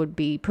because I would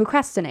be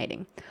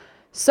procrastinating.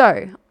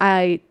 So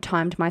I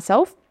timed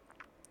myself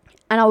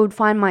and I would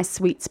find my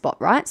sweet spot,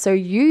 right? So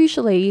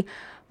usually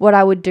what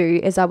I would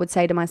do is I would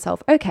say to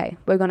myself, okay,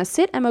 we're going to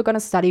sit and we're going to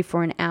study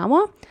for an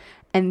hour,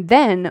 and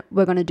then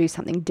we're going to do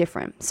something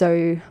different.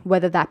 So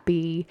whether that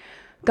be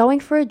going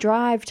for a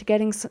drive to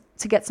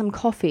get some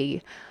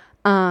coffee,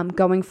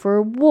 going for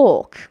a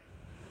walk,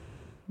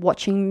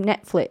 watching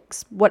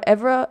Netflix,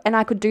 whatever. And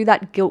I could do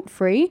that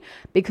guilt-free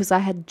because I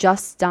had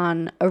just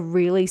done a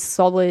really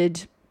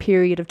solid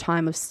period of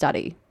time of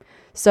study.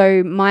 So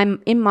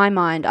in my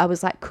mind, I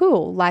was like,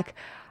 cool, like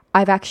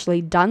I've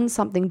actually done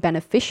something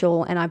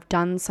beneficial, and I've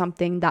done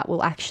something that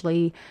will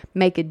actually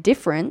make a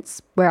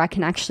difference where I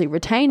can actually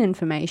retain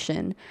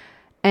information.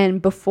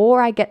 And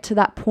before I get to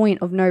that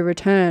point of no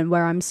return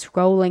where I'm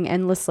scrolling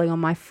endlessly on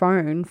my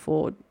phone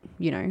for,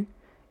 you know,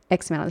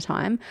 X amount of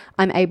time,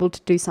 I'm able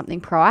to do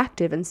something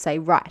proactive and say,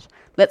 right,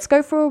 let's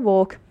go for a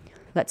walk,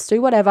 let's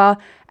do whatever,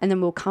 and then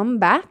we'll come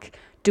back,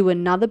 do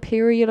another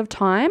period of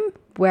time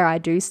where I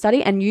do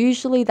study. And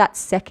usually that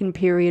second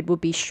period will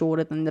be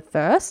shorter than the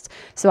first.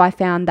 So I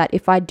found that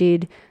if I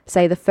did,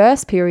 say the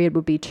first period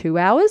would be 2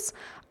 hours,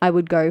 I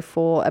would go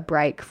for a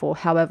break for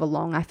however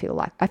long I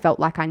felt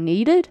like I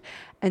needed.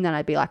 And then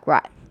I'd be like,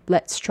 right,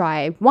 let's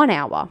try 1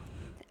 hour.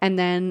 And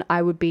then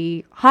I would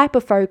be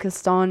hyper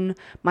focused on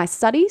my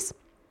studies.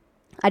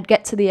 I'd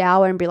get to the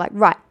hour and be like,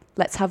 right,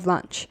 let's have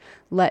lunch.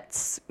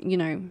 Let's, you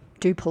know,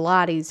 do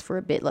Pilates for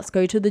a bit. Let's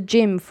go to the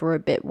gym for a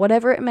bit,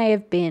 whatever it may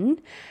have been.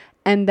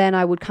 And then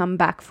I would come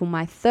back for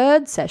my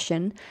third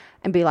session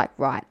and be like,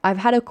 right, I've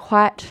had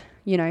quite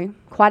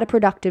a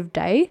productive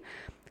day.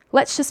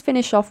 Let's just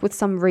finish off with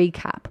some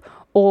recap,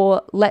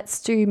 or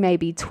let's do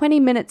maybe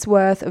 20 minutes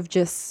worth of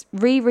just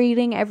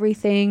rereading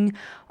everything,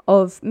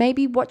 of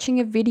maybe watching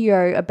a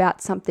video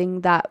about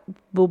something that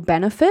will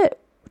benefit,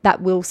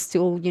 that will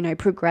still, you know,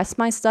 progress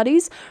my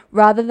studies,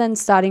 rather than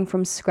starting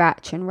from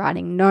scratch and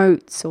writing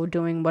notes or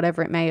doing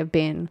whatever it may have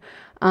been.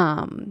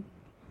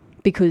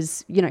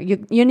 Because, you know,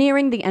 you're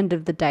nearing the end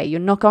of the day. You're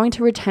not going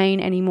to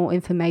retain any more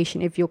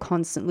information if you're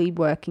constantly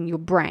working your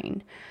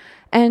brain.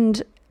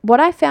 And what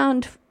I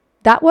found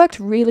that worked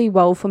really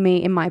well for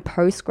me in my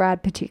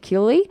postgrad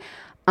particularly.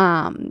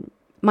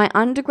 My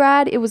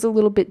undergrad, it was a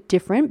little bit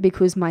different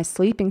because my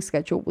sleeping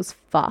schedule was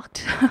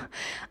fucked.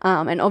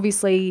 And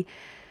obviously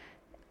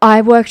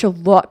I worked a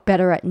lot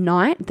better at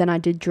night than I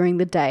did during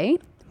the day.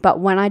 But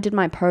when I did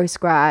my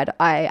postgrad,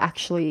 I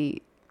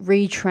actually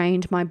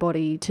retrained my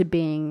body to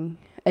being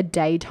a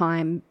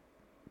daytime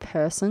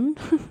person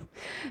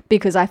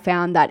because I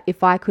found that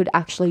if I could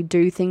actually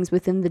do things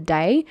within the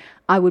day,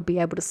 I would be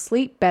able to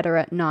sleep better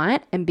at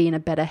night and be in a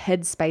better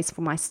headspace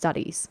for my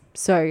studies.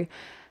 So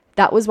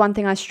that was one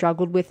thing I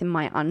struggled with in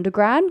my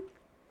undergrad,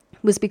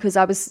 was because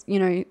I was, you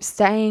know,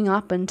 staying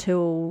up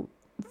until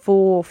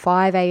 4,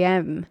 5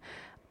 a.m.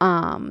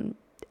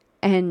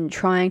 And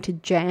trying to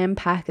jam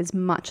pack as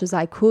much as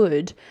I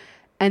could,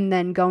 and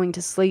then going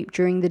to sleep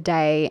during the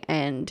day.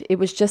 And it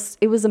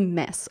was a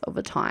mess of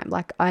a time.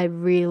 Like, I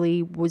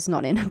really was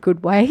not in a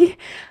good way.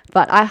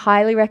 But I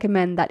highly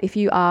recommend that if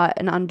you are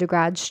an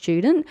undergrad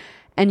student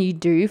and you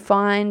do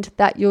find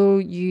that you're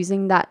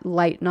using that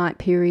late night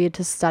period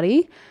to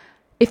study,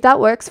 if that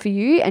works for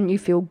you and you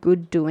feel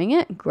good doing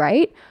it,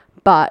 great.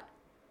 But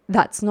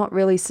that's not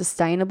really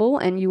sustainable,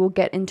 and you will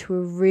get into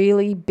a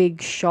really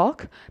big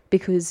shock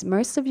because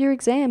most of your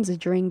exams are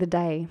during the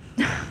day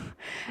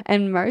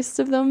and most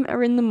of them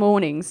are in the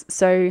mornings.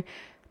 So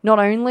not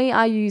only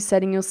are you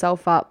setting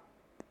yourself up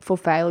for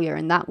failure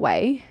in that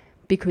way,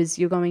 because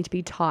you're going to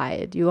be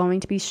tired, you're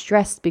going to be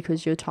stressed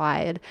because you're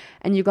tired,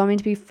 and you're going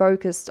to be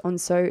focused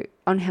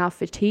on how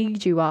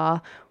fatigued you are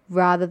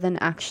rather than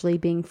actually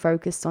being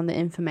focused on the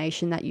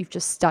information that you've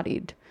just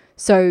studied.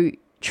 So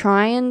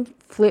try and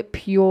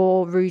flip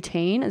your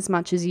routine as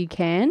much as you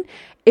can.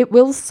 It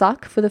will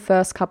suck for the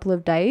first couple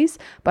of days,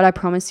 but I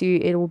promise you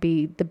it will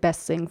be the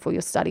best thing for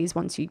your studies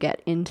once you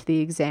get into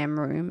the exam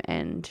room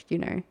and, you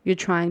know, you're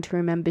trying to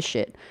remember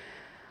shit.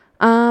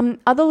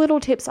 Other little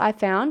tips I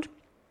found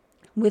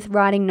with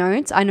writing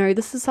notes, I know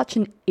this is such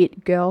an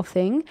it girl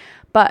thing,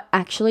 but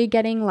actually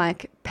getting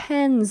like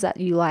pens that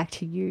you like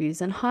to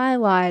use and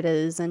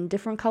highlighters and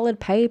different colored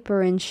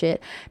paper and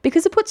shit,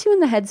 because it puts you in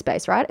the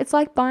headspace, right? It's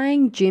like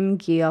buying gym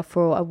gear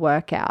for a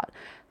workout.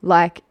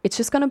 Like, it's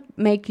just going to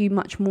make you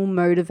much more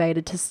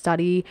motivated to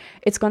study.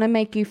 It's going to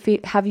make you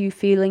have you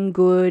feeling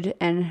good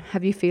and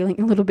have you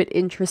feeling a little bit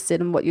interested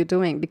in what you're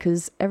doing,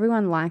 because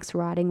everyone likes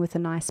writing with a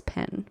nice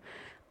pen.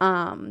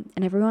 And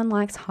everyone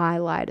likes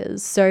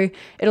highlighters. So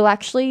it'll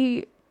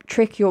actually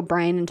trick your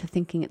brain into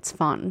thinking it's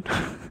fun.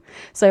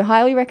 So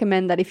highly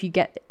recommend that if you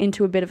get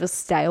into a bit of a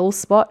stale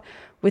spot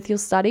with your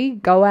study,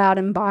 go out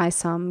and buy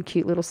some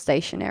cute little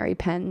stationery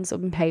pens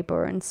and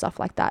paper and stuff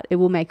like that. It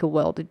will make a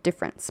world of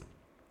difference.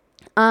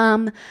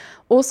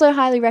 Also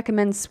highly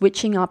recommend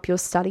switching up your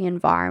study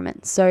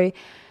environment. So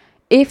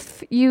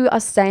if you are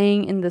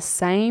staying in the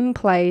same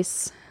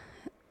place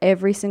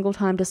every single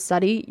time to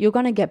study, you're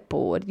going to get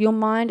bored. Your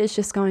mind is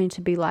just going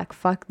to be like,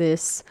 fuck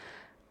this,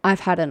 I've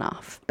had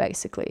enough,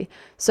 basically.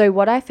 So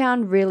what I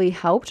found really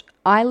helped,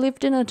 I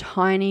lived in a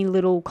tiny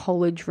little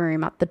college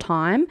room at the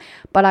time,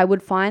 but I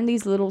would find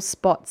these little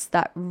spots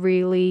that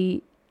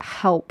really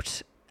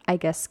helped, I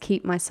guess,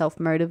 keep myself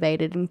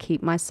motivated and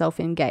keep myself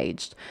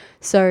engaged.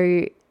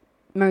 So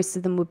most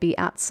of them would be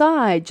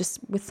outside, just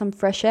with some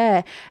fresh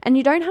air. And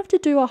you don't have to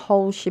do a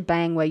whole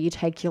shebang where you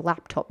take your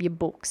laptop, your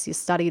books, your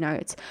study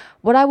notes.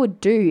 What I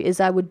would do is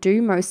I would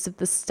do most of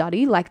the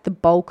study, like the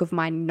bulk of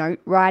my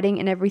note writing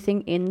and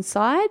everything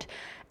inside.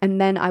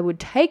 And then I would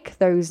take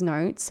those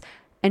notes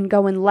and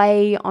go and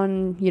lay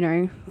on,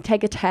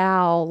 take a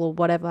towel or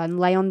whatever and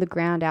lay on the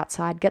ground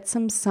outside, get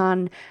some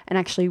sun and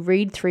actually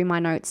read through my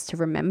notes to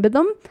remember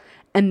them.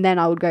 And then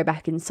I would go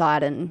back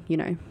inside and,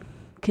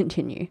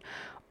 continue.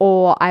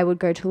 Or I would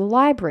go to the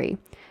library.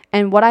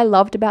 And what I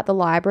loved about the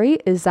library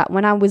is that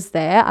when I was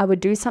there, I would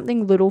do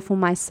something little for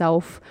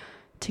myself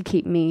to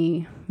keep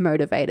me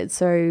motivated.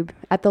 So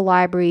at the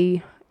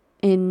library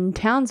in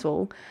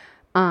Townsville,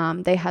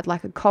 they had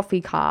like a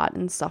coffee cart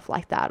and stuff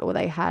like that, or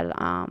they had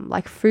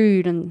like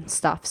food and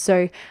stuff.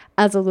 So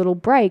as a little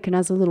break and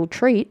as a little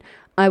treat,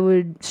 I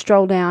would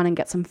stroll down and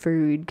get some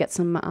food, get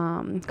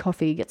some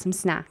coffee, get some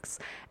snacks.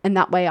 And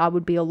that way I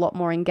would be a lot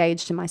more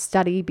engaged in my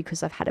study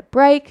because I've had a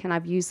break and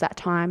I've used that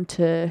time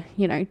to,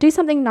 do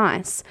something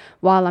nice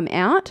while I'm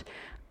out.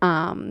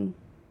 And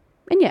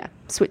yeah,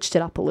 switched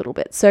it up a little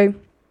bit. So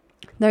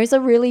those are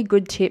really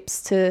good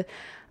tips to,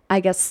 I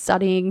guess,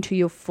 studying to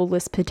your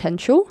fullest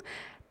potential.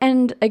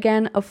 And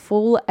again, a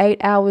full 8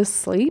 hours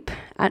sleep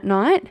at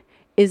night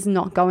is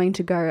not going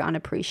to go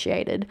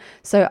unappreciated.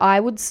 So I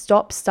would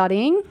stop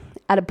studying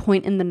at a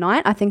point in the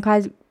night. I think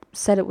I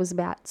said it was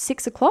about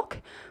 6 o'clock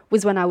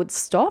was when I would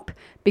stop,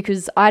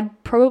 because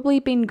I'd probably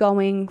been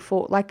going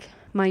for, like,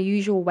 my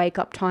usual wake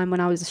up time when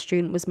I was a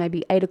student was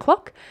maybe 8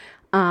 o'clock.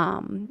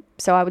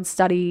 So I would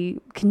study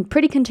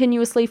pretty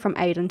continuously from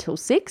 8 until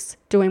 6,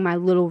 doing my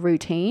little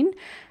routine.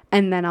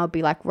 And then I'll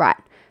be like, right,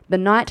 the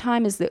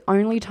nighttime is the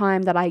only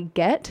time that I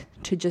get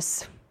to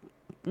just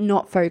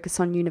not focus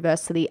on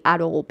university at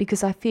all,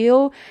 because I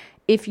feel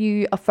if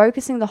you are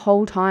focusing the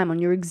whole time on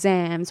your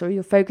exams, or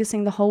you're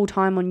focusing the whole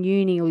time on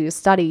uni or your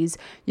studies,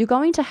 you're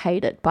going to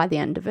hate it by the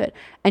end of it.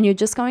 And you're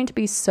just going to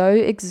be so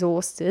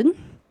exhausted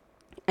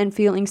and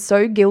feeling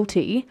so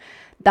guilty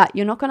that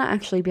you're not going to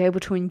actually be able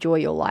to enjoy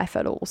your life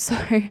at all. So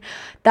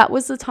that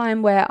was the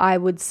time where I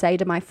would say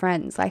to my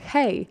friends, like,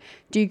 hey,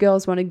 do you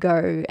girls want to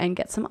go and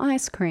get some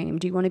ice cream?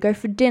 Do you want to go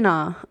for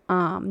dinner?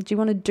 Do you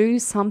want to do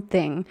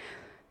something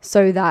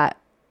so that,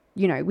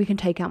 we can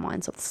take our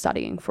minds off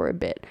studying for a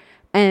bit?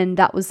 And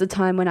that was the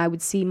time when I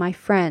would see my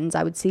friends,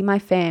 I would see my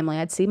family,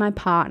 I'd see my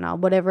partner,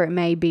 whatever it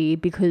may be,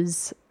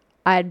 because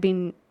I had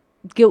been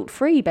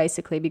guilt-free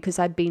basically, because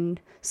I'd been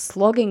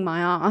slogging my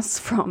ass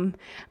from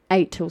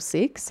 8 till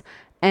 6.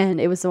 And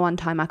it was the one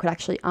time I could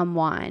actually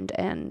unwind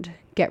and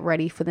get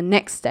ready for the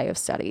next day of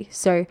study.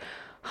 So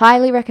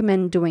highly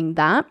recommend doing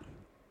that.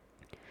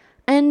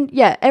 And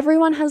yeah,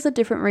 everyone has a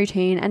different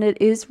routine, and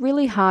it is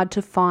really hard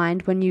to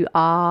find when you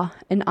are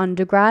an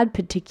undergrad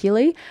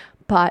particularly,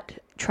 but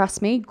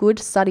trust me, good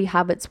study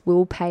habits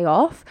will pay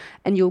off,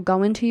 and you'll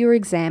go into your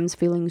exams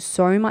feeling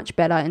so much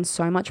better and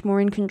so much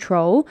more in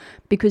control,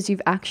 because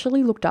you've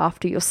actually looked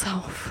after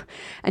yourself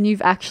and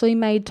you've actually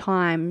made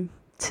time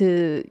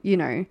to,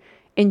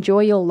 enjoy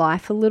your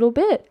life a little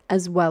bit,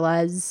 as well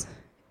as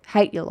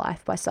hate your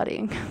life by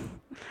studying.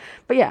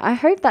 But yeah, I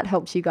hope that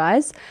helps you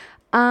guys.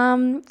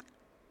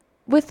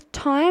 With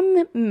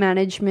time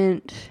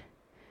management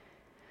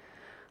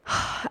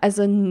as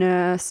a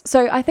nurse,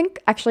 so I think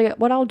actually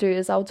what I'll do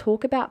is I'll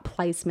talk about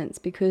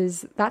placements,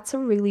 because that's a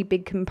really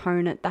big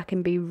component that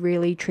can be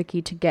really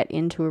tricky to get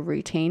into a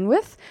routine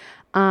with.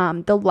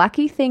 The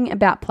lucky thing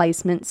about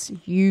placements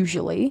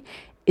usually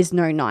is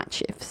no night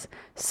shifts.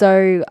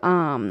 So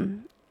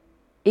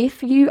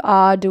if you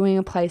are doing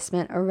a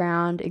placement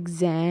around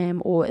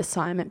exam or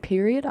assignment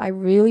period, I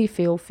really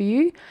feel for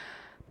you.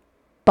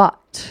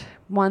 But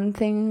one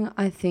thing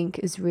I think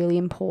is really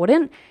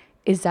important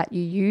is that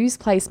you use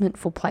placement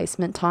for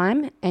placement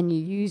time and you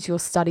use your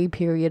study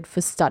period for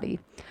study.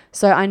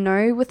 So I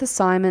know with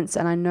assignments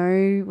and I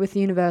know with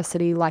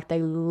university, like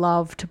they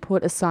love to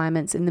put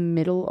assignments in the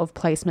middle of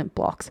placement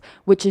blocks,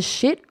 which is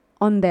shit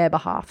on their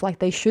behalf. Like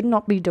they should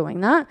not be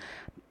doing that.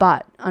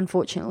 But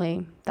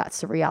unfortunately,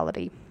 that's the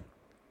reality.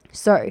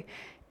 So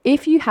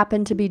if you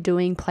happen to be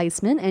doing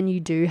placement and you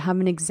do have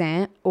an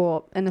exam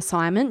or an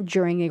assignment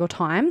during your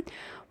time,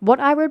 what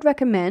I would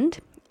recommend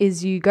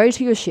is you go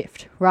to your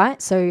shift,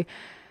 right? So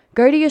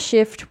go to your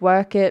shift,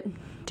 work it,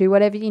 do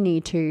whatever you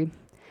need to.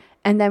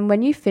 And then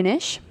when you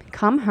finish,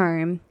 come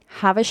home,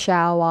 have a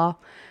shower,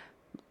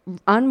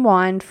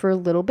 unwind for a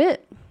little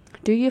bit,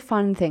 do your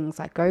fun things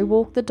like go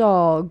walk the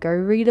dog, go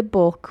read a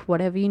book,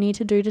 whatever you need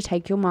to do to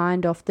take your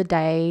mind off the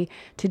day,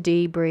 to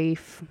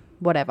debrief,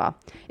 whatever.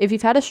 If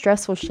you've had a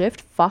stressful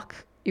shift, fuck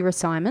your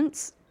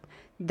assignments.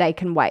 They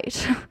can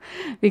wait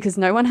because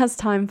no one has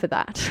time for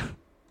that.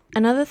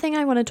 Another thing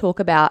I want to talk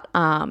about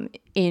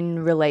in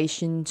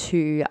relation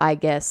to, I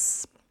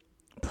guess,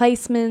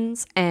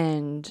 placements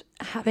and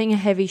having a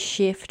heavy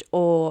shift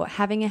or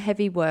having a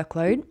heavy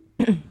workload,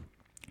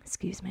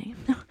 excuse me,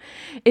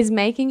 is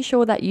making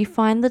sure that you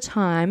find the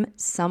time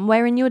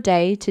somewhere in your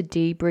day to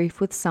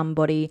debrief with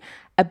somebody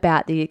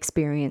about the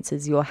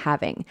experiences you're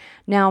having.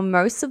 Now,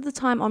 most of the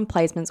time on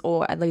placements,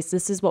 or at least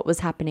this is what was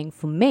happening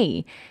for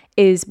me,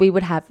 is we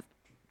would have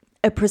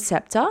a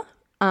preceptor,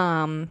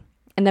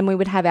 and then we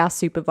would have our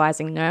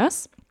supervising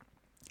nurse.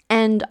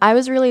 And I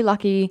was really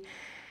lucky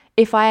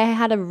if I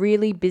had a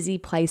really busy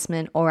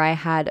placement or I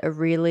had a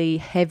really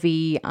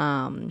heavy,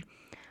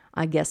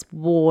 I guess,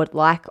 ward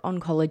like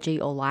oncology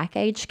or like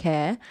aged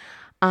care,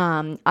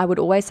 I would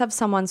always have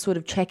someone sort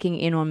of checking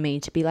in on me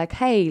to be like,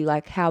 hey,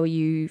 like, how are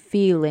you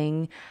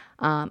feeling?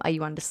 Are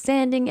you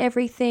understanding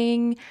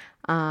everything?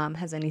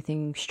 Has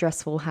anything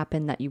stressful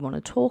happened that you want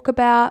to talk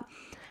about?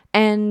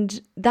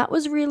 And that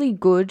was really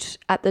good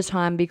at the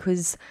time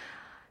because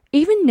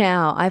even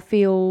now I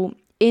feel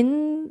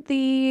in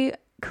the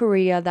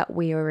career that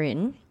we are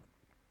in,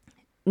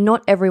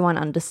 not everyone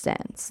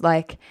understands.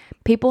 Like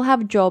people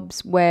have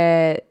jobs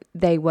where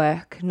they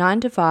work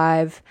 9 to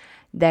 5,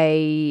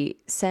 they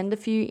send a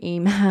few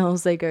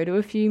emails, they go to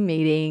a few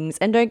meetings,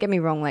 and don't get me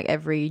wrong, like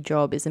every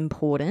job is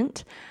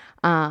important,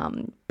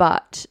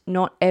 but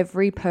not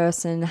every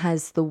person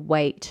has the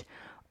weight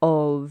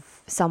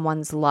of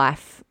someone's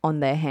life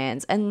on their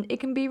hands. And it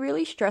can be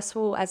really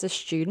stressful as a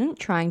student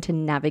trying to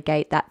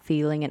navigate that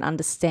feeling and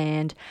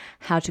understand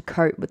how to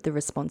cope with the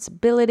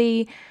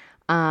responsibility,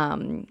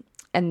 and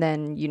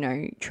then, you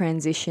know,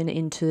 transition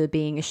into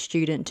being a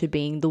student to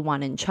being the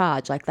one in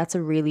charge. Like that's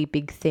a really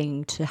big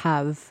thing to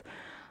have,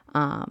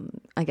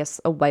 I guess,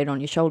 a weight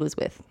on your shoulders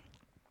with.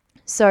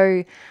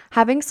 So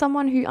having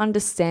someone who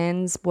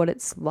understands what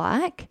it's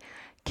like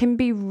can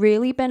be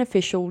really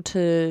beneficial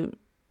to,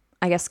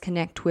 I guess,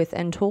 connect with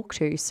and talk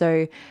to.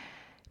 So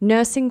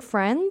nursing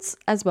friends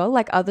as well,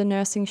 like other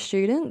nursing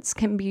students,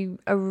 can be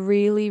a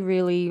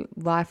really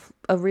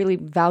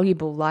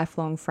valuable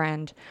lifelong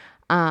friend,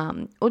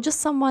 or just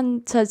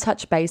someone to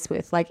touch base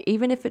with. Like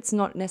even if it's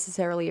not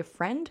necessarily a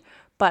friend,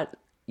 but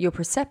your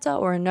preceptor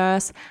or a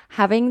nurse,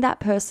 having that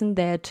person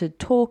there to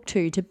talk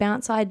to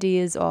bounce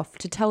ideas off,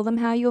 to tell them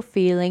how you're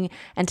feeling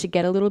and to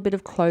get a little bit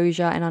of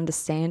closure and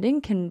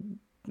understanding can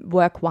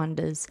work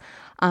wonders.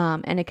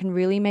 And it can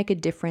really make a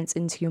difference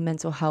into your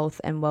mental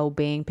health and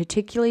well-being,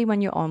 particularly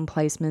when you're on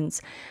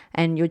placements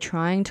and you're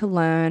trying to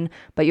learn,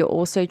 but you're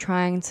also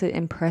trying to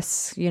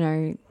impress, you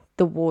know,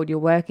 the ward you're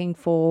working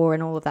for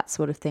and all of that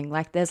sort of thing.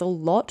 Like there's a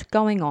lot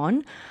going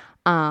on,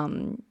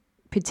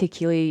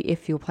 particularly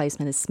if your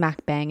placement is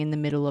smack bang in the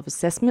middle of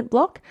assessment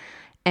block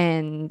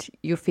and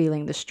you're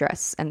feeling the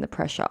stress and the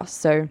pressure.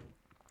 So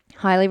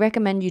highly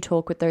recommend you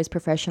talk with those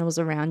professionals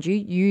around you.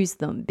 Use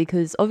them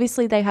because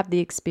obviously they have the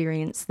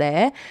experience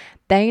there.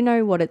 They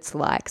know what it's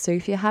like. So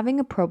if you're having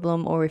a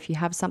problem or if you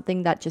have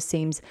something that just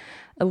seems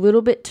a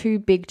little bit too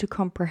big to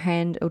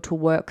comprehend or to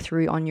work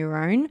through on your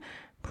own,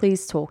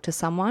 please talk to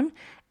someone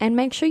and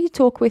make sure you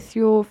talk with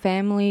your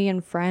family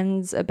and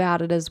friends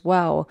about it as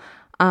well.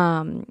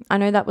 I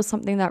know that was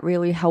something that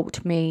really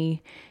helped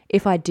me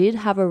if I did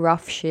have a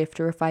rough shift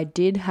or if I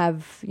did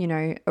have, you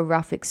know, a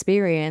rough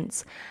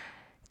experience,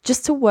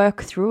 just to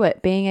work through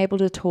it, being able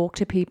to talk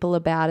to people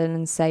about it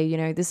and say, you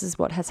know, this is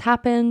what has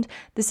happened.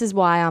 This is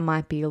why I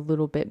might be a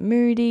little bit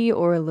moody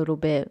or a little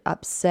bit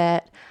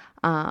upset.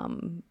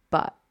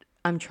 But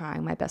I'm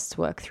trying my best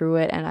to work through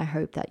it and I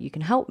hope that you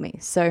can help me.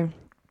 So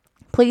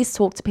please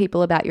talk to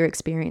people about your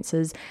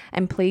experiences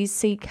and please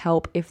seek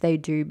help if they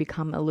do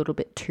become a little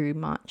bit too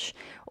much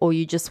or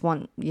you just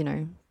want, you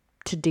know,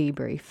 to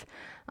debrief.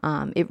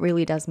 It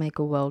really does make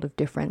a world of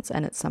difference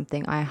and it's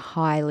something I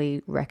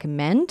highly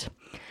recommend.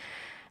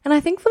 And I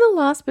think for the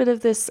last bit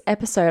of this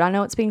episode, I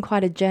know it's been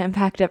quite a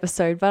jam-packed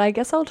episode, but I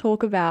guess I'll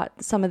talk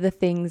about some of the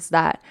things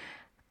that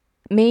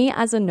me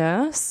as a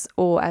nurse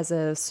or as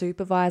a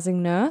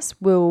supervising nurse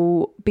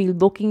will be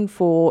looking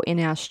for in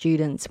our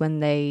students when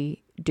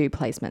they do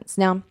placements.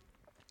 Now,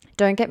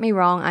 Don't get me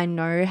wrong, I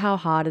know how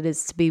hard it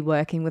is to be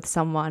working with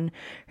someone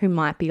who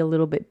might be a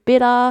little bit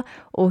bitter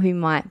or who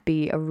might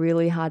be a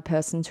really hard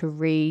person to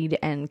read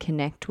and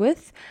connect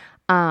with.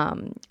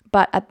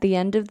 But at the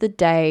end of the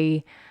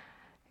day,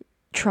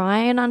 try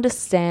and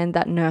understand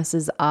that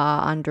nurses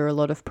are under a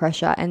lot of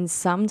pressure, and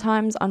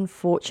sometimes,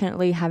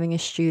 unfortunately, having a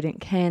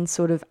student can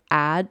sort of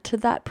add to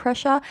that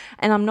pressure.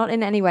 And I'm not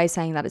in any way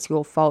saying that it's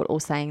your fault or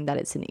saying that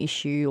it's an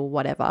issue or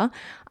whatever.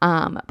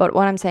 But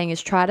what I'm saying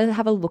is try to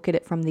have a look at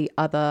it from the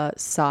other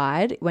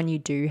side when you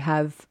do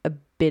have a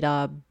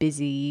bitter,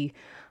 busy,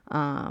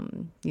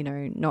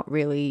 not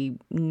really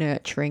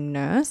nurturing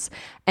nurse,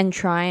 and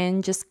try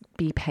and just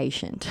be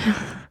patient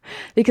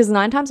because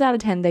 9 times out of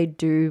 10 they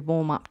do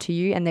warm up to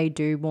you and they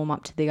do warm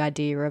up to the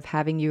idea of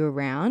having you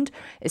around,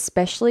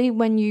 especially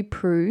when you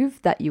prove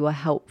that you are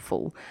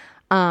helpful.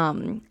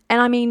 And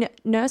I mean,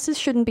 nurses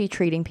shouldn't be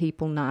treating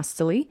people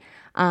nastily.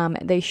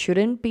 They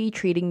shouldn't be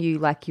treating you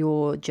like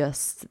you're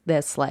just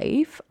their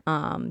slave.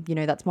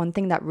 That's one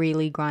thing that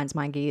really grinds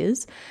my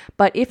gears.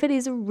 But if it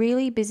is a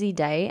really busy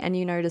day and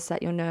you notice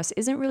that your nurse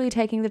isn't really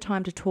taking the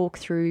time to talk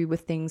through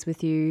with things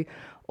with you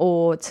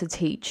or to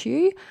teach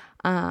you,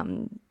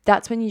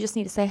 that's when you just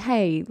need to say,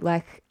 hey,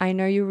 like, I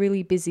know you're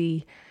really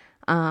busy.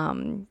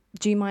 Do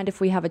you mind if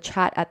we have a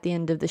chat at the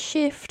end of the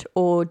shift?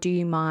 Or do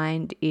you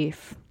mind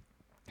if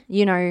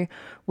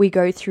we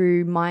go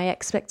through my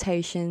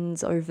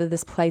expectations over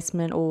this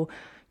placement, or,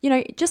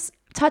 just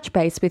touch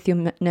base with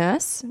your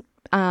nurse.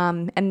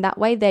 And that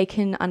way they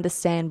can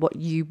understand what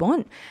you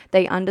want.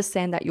 They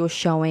understand that you're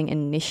showing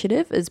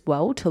initiative as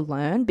well to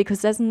learn,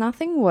 because there's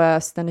nothing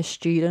worse than a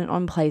student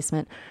on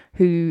placement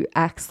who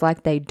acts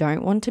like they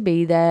don't want to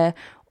be there,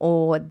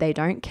 or they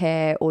don't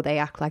care, or they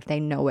act like they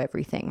know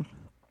everything.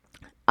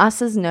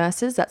 Us as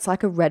nurses, that's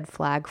like a red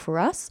flag for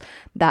us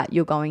that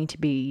you're going to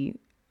be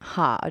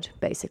hard,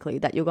 basically,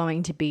 that you're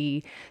going to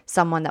be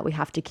someone that we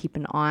have to keep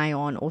an eye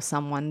on, or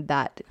someone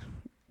that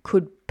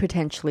could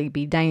potentially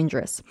be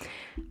dangerous.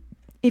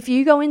 If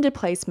you go into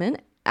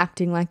placement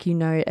acting like you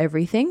know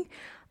everything,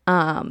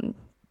 then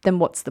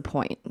what's the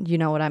point? You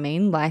know what I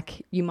mean?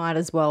 Like, you might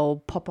as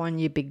well pop on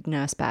your big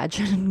nurse badge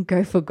and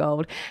go for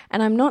gold.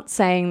 And I'm not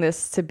saying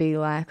this to be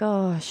like,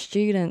 oh,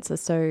 students are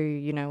so,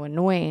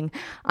 annoying.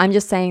 I'm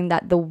just saying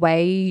that the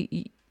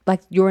way,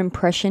 like, your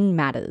impression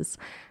matters.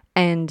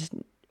 And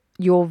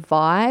your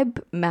vibe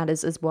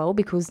matters as well,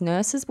 because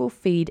nurses will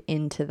feed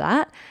into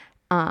that,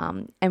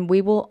 and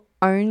we will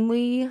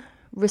only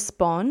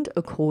respond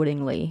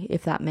accordingly,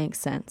 if that makes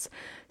sense.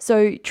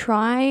 So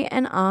try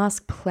and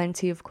ask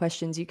plenty of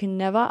questions. You can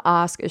never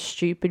ask a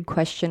stupid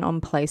question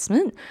on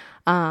placement.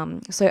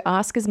 So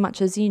ask as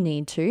much as you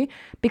need to,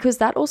 because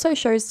that also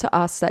shows to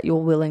us that you're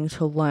willing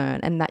to learn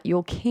and that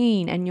you're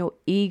keen and you're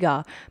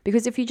eager.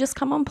 Because if you just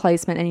come on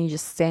placement and you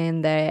just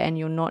stand there and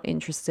you're not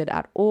interested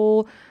at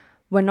all,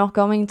 we're not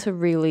going to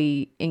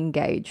really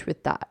engage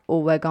with that,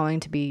 or we're going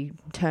to be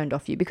turned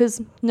off you,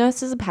 because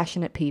nurses are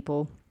passionate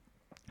people.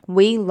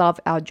 We love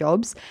our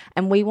jobs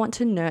and we want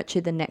to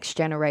nurture the next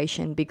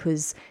generation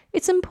because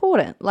it's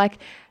important. Like,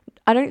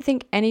 I don't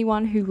think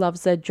anyone who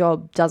loves their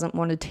job doesn't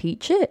want to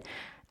teach it.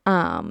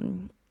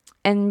 And,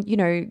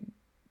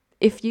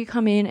 if you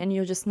come in and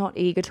you're just not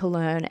eager to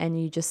learn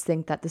and you just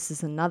think that this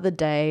is another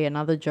day,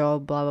 another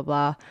job, blah, blah,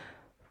 blah,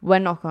 we're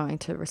not going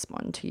to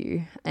respond to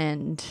you.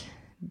 And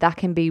that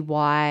can be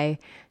why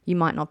you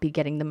might not be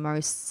getting the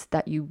most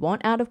that you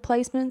want out of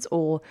placements,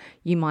 or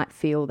you might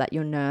feel that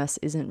your nurse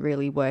isn't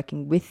really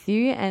working with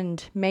you.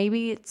 And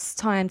maybe it's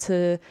time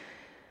to,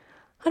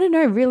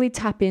 really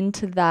tap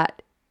into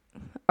that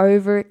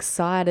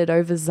overexcited,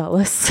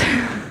 overzealous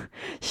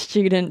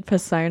student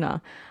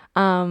persona.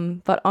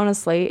 But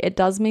honestly, it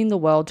does mean the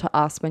world to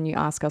us when you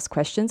ask us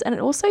questions. And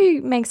it also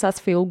makes us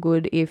feel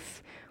good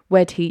if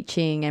we're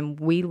teaching and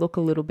we look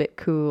a little bit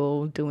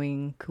cool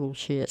doing cool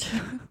shit.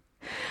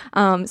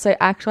 So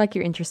act like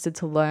you're interested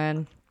to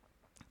learn.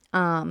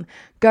 Go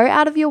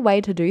out of your way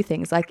to do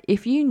things. Like,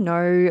 if you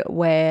know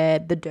where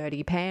the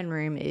dirty pan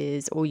room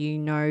is, or if you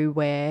know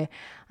where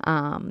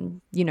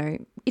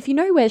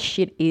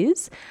shit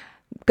is,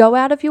 go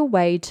out of your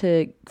way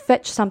to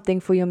fetch something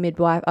for your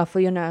midwife,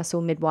 for your nurse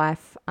or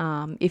midwife,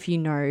 if you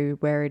know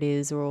where it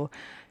is, or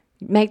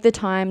make the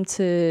time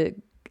to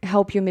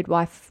help your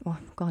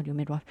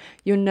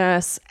your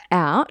nurse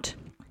out.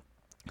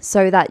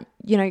 So that,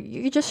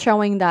 you're just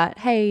showing that,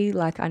 hey,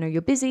 like, I know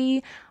you're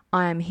busy.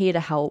 I'm here to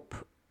help.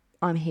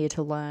 I'm here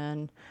to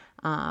learn.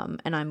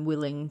 And I'm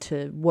willing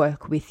to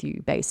work with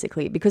you,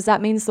 basically, because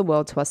that means the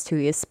world to us too,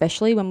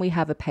 especially when we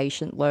have a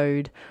patient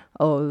load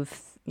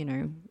of,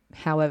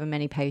 however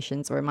many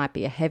patients, or it might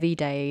be a heavy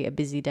day, a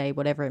busy day,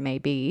 whatever it may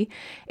be.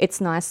 It's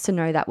nice to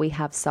know that we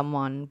have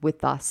someone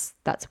with us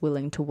that's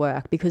willing to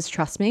work, because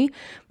trust me,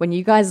 when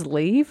you guys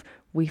leave,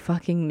 we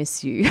fucking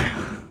miss you.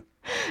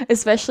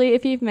 Especially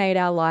if you've made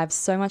our lives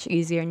so much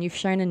easier and you've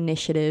shown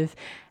initiative,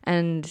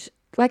 and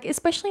like,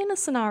 especially in a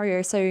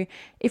scenario. So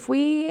if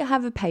we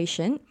have a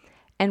patient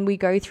and we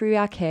go through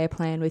our care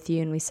plan with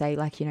you and we say,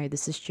 like,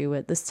 this is due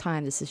at this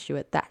time, this is due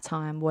at that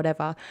time,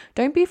 whatever,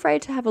 don't be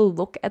afraid to have a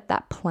look at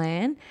that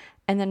plan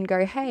and then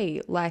go,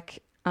 hey,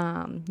 like,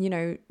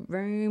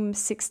 room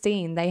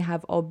 16, they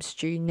have obs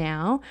due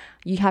now.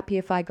 You happy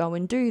if I go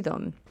and do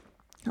them?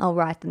 I'll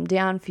write them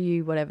down for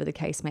you, whatever the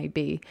case may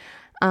be.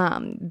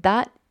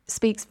 That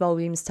speaks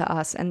volumes to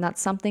us, and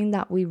that's something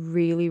that we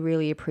really,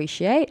 really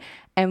appreciate,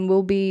 and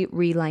we'll be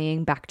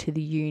relaying back to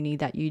the uni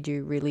that you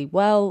do really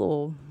well,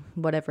 or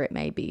whatever it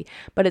may be.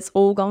 But it's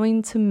all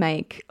going to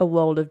make a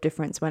world of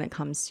difference when it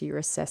comes to your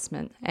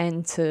assessment,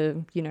 and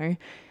to,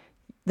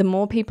 the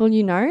more people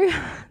you know,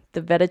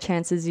 the better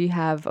chances you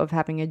have of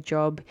having a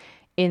job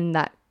in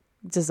that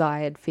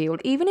desired field.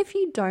 Even if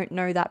you don't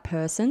know that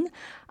person,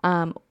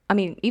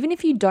 even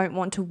if you don't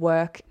want to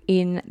work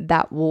in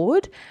that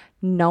ward,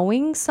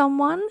 knowing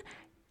someone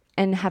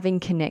and having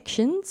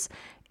connections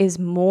is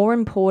more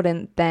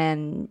important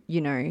than,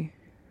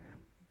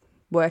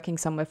 working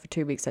somewhere for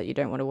 2 weeks that you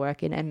don't want to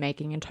work in and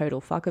making a total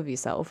fuck of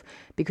yourself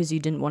because you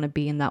didn't want to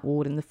be in that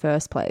ward in the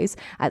first place.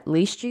 At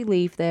least you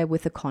leave there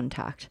with a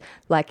contact.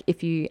 Like,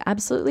 if you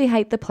absolutely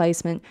hate the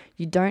placement,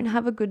 you don't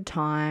have a good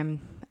time,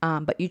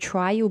 but you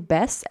try your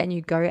best and you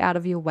go out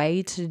of your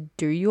way to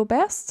do your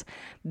best,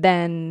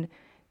 then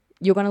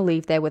you're going to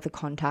leave there with a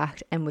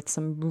contact and with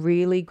some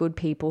really good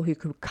people who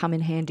could come in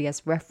handy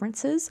as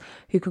references,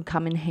 who could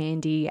come in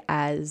handy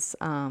as,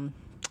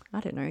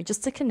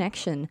 just a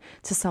connection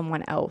to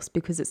someone else,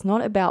 because it's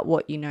not about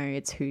what you know,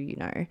 it's who you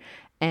know.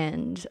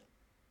 And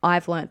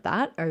I've learnt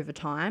that over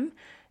time,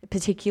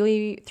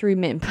 particularly through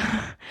MIMP.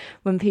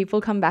 When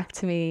people come back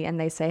to me and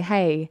they say,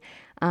 hey,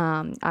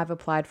 I've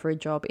applied for a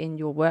job in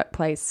your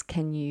workplace,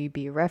 can you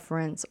be a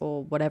reference,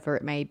 or whatever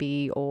it may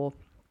be, or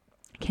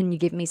can you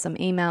give me some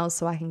emails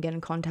so I can get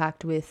in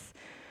contact with,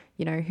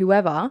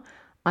 whoever,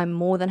 I'm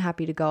more than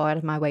happy to go out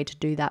of my way to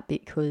do that,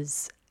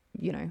 because,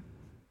 you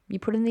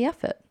put in the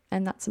effort,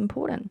 and that's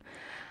important.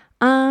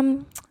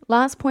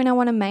 Last point I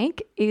want to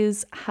make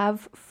is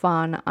have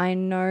fun. I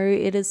know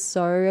it is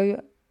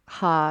so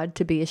hard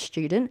to be a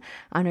student.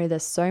 I know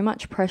there's so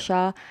much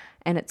pressure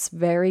and it's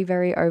very,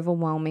 very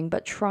overwhelming,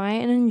 but try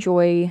and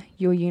enjoy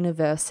your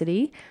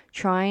university.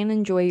 Try and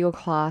enjoy your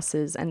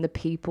classes and the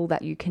people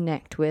that you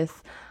connect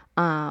with.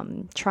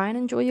 Try and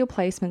enjoy your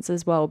placements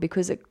as well,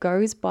 because it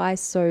goes by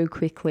so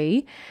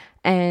quickly.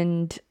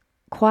 And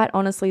quite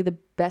honestly, the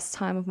best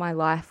time of my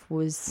life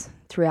was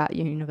throughout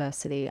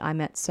university. I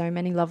met so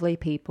many lovely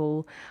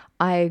people.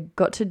 I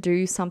got to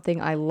do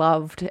something I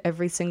loved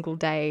every single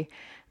day.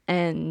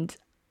 And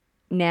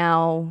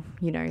now,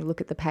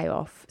 look at the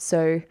payoff.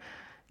 So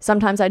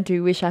sometimes I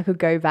do wish I could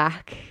go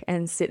back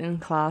and sit in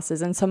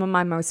classes. And some of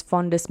my most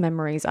fondest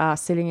memories are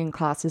sitting in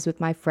classes with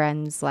my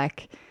friends,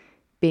 like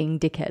being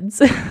dickheads.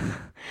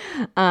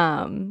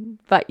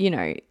 But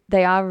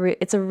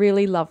it's a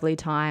really lovely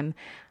time.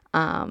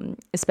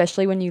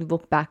 Especially when you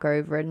look back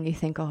over it and you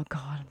think, oh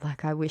God,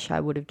 like I wish I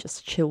would have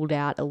just chilled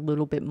out a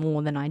little bit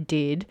more than I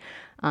did.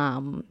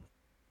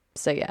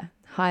 So yeah,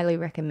 highly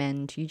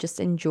recommend you just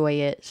enjoy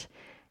it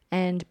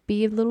and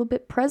be a little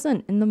bit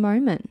present in the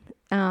moment.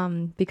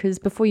 Because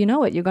before you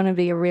know it, you're going to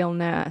be a real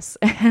nurse.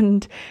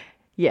 And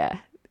yeah,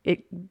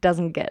 it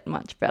doesn't get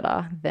much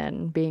better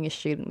than being a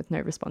student with no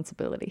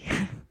responsibility.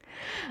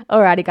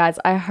 Alrighty, guys,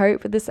 I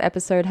hope this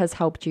episode has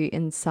helped you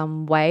in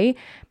some way.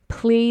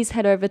 Please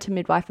head over to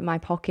Midwife in My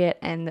Pocket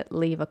and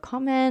leave a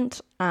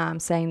comment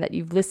saying that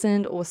you've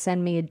listened, or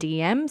send me a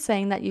DM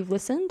saying that you've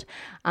listened.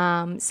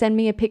 Send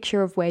me a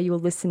picture of where you're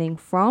listening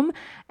from,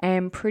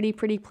 and pretty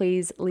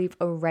please leave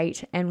a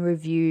rate and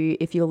review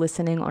if you're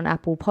listening on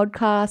Apple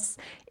Podcasts.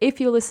 If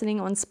you're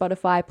listening on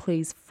Spotify,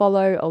 please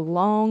follow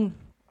along.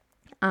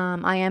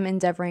 I am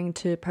endeavoring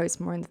to post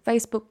more in the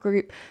Facebook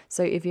group,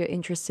 so if you're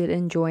interested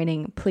in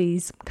joining,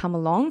 please come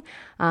along.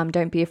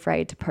 Don't be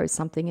afraid to post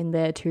something in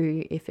there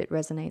too if it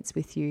resonates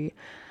with you.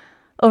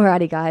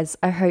 Alrighty, guys,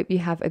 I hope you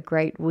have a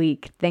great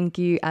week. Thank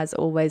you as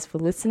always for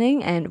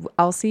listening, and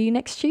I'll see you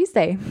next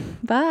Tuesday.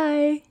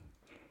 Bye.